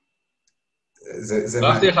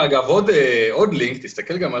 שלחתי לך אגב עוד לינק,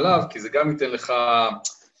 תסתכל גם עליו, כי זה גם ייתן לך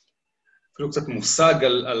אפילו קצת מושג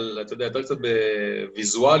על, אתה יודע, יותר קצת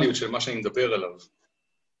בוויזואליות של מה שאני מדבר עליו.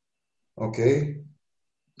 אוקיי.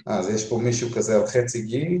 אז יש פה מישהו כזה על חצי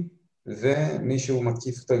גיל, ומישהו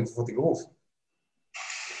מתקיף אותו עם תפות אגרוף.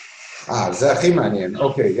 זה הכי מעניין.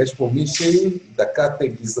 אוקיי, יש פה מישהי, דקת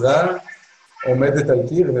גזרה, עומדת על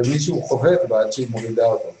קיר, ומישהו חובט בה עד שהיא מורידה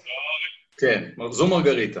אותו. כן, זו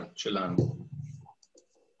מרגריטה שלנו.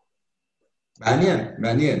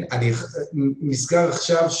 מעניין. אני נזכר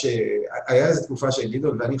עכשיו שהיה איזו תקופה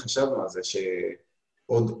שגידול ואני חשבנו על זה,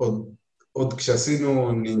 שעוד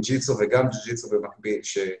כשעשינו נינג'יצו וגם ג'יצו במקביל,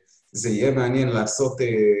 שזה יהיה מעניין לעשות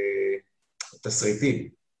תסריטים,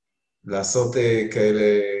 לעשות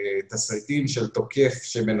כאלה תסריטים של תוקף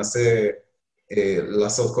שמנסה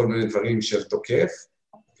לעשות כל מיני דברים של תוקף,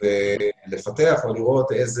 ולפתח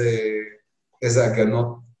ולראות איזה הגנות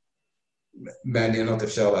מעניינות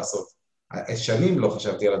אפשר לעשות. שנים לא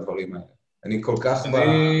חשבתי על הדברים האלה. אני כל כך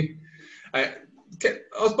כן,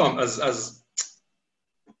 עוד פעם, אז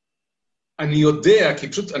אני יודע, כי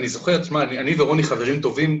פשוט אני זוכר, תשמע, אני ורוני חברים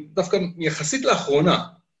טובים, דווקא יחסית לאחרונה,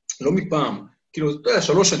 לא מפעם, כאילו, אתה יודע,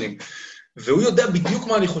 3 שנים, והוא יודע בדיוק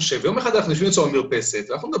מה אני חושב, ויום אחד אנחנו נשבים אצלו במרפסת,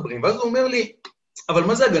 ואנחנו מדברים, ואז הוא אומר לי, אבל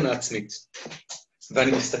מה זה הגנה עצמית?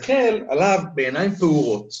 ואני מסתכל עליו בעיניים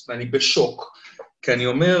פעורות, ואני בשוק, כי אני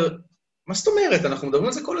אומר, מה זאת אומרת? אנחנו מדברים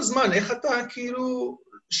על זה כל הזמן, איך אתה כאילו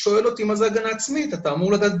שואל אותי מה זה הגנה עצמית? אתה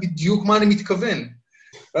אמור לדעת בדיוק מה אני מתכוון.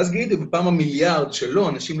 ואז גידי, בפעם המיליארד שלו,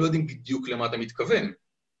 אנשים לא יודעים בדיוק למה אתה מתכוון.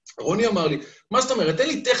 רוני אמר לי, מה זאת אומרת? תן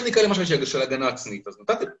לי טכניקה למשל של הגנה עצמית. אז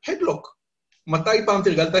נתתי, הדלוק. מתי פעם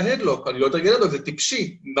תרגלת הדלוק? אני לא תרגל הדלוק, זה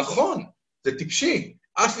טיפשי. נכון, זה טיפשי.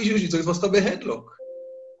 אף אישו שצריך לתפוס אותך בהדלוק.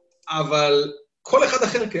 אבל כל אחד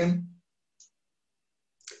אחר כן.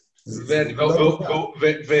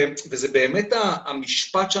 וזה באמת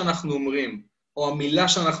המשפט שאנחנו אומרים, או המילה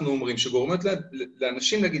שאנחנו אומרים, שגורמת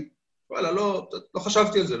לאנשים להגיד, וואלה, לא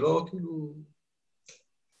חשבתי על זה, לא כאילו...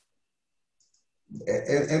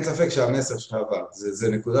 אין ספק שהמסר שלך עבר, זה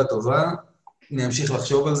נקודה טובה, אני אמשיך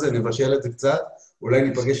לחשוב על זה, נבשל את זה קצת, אולי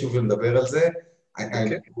ניפגש שוב ונדבר על זה,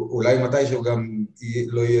 אולי מתישהו גם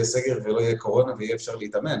לא יהיה סגר ולא יהיה קורונה ויהיה אפשר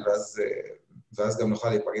להתאמן, ואז גם נוכל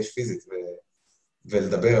להיפגש פיזית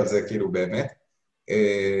ולדבר על זה כאילו באמת.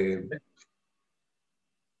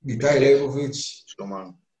 איתי לייבוביץ',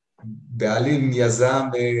 בעלים, יזם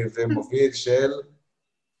ומוביל של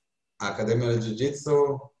האקדמיה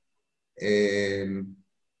לג'יוג'יטסו.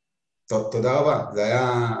 תודה רבה, זה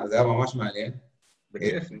היה ממש מעניין.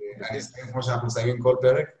 בכיף. אני אסתכל כמו שאנחנו מסיימים כל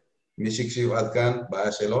פרק, מי שהקשיב עד כאן,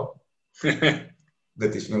 בעיה שלו,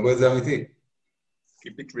 ותשמרו את זה אמיתי.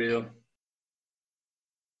 Keep it real.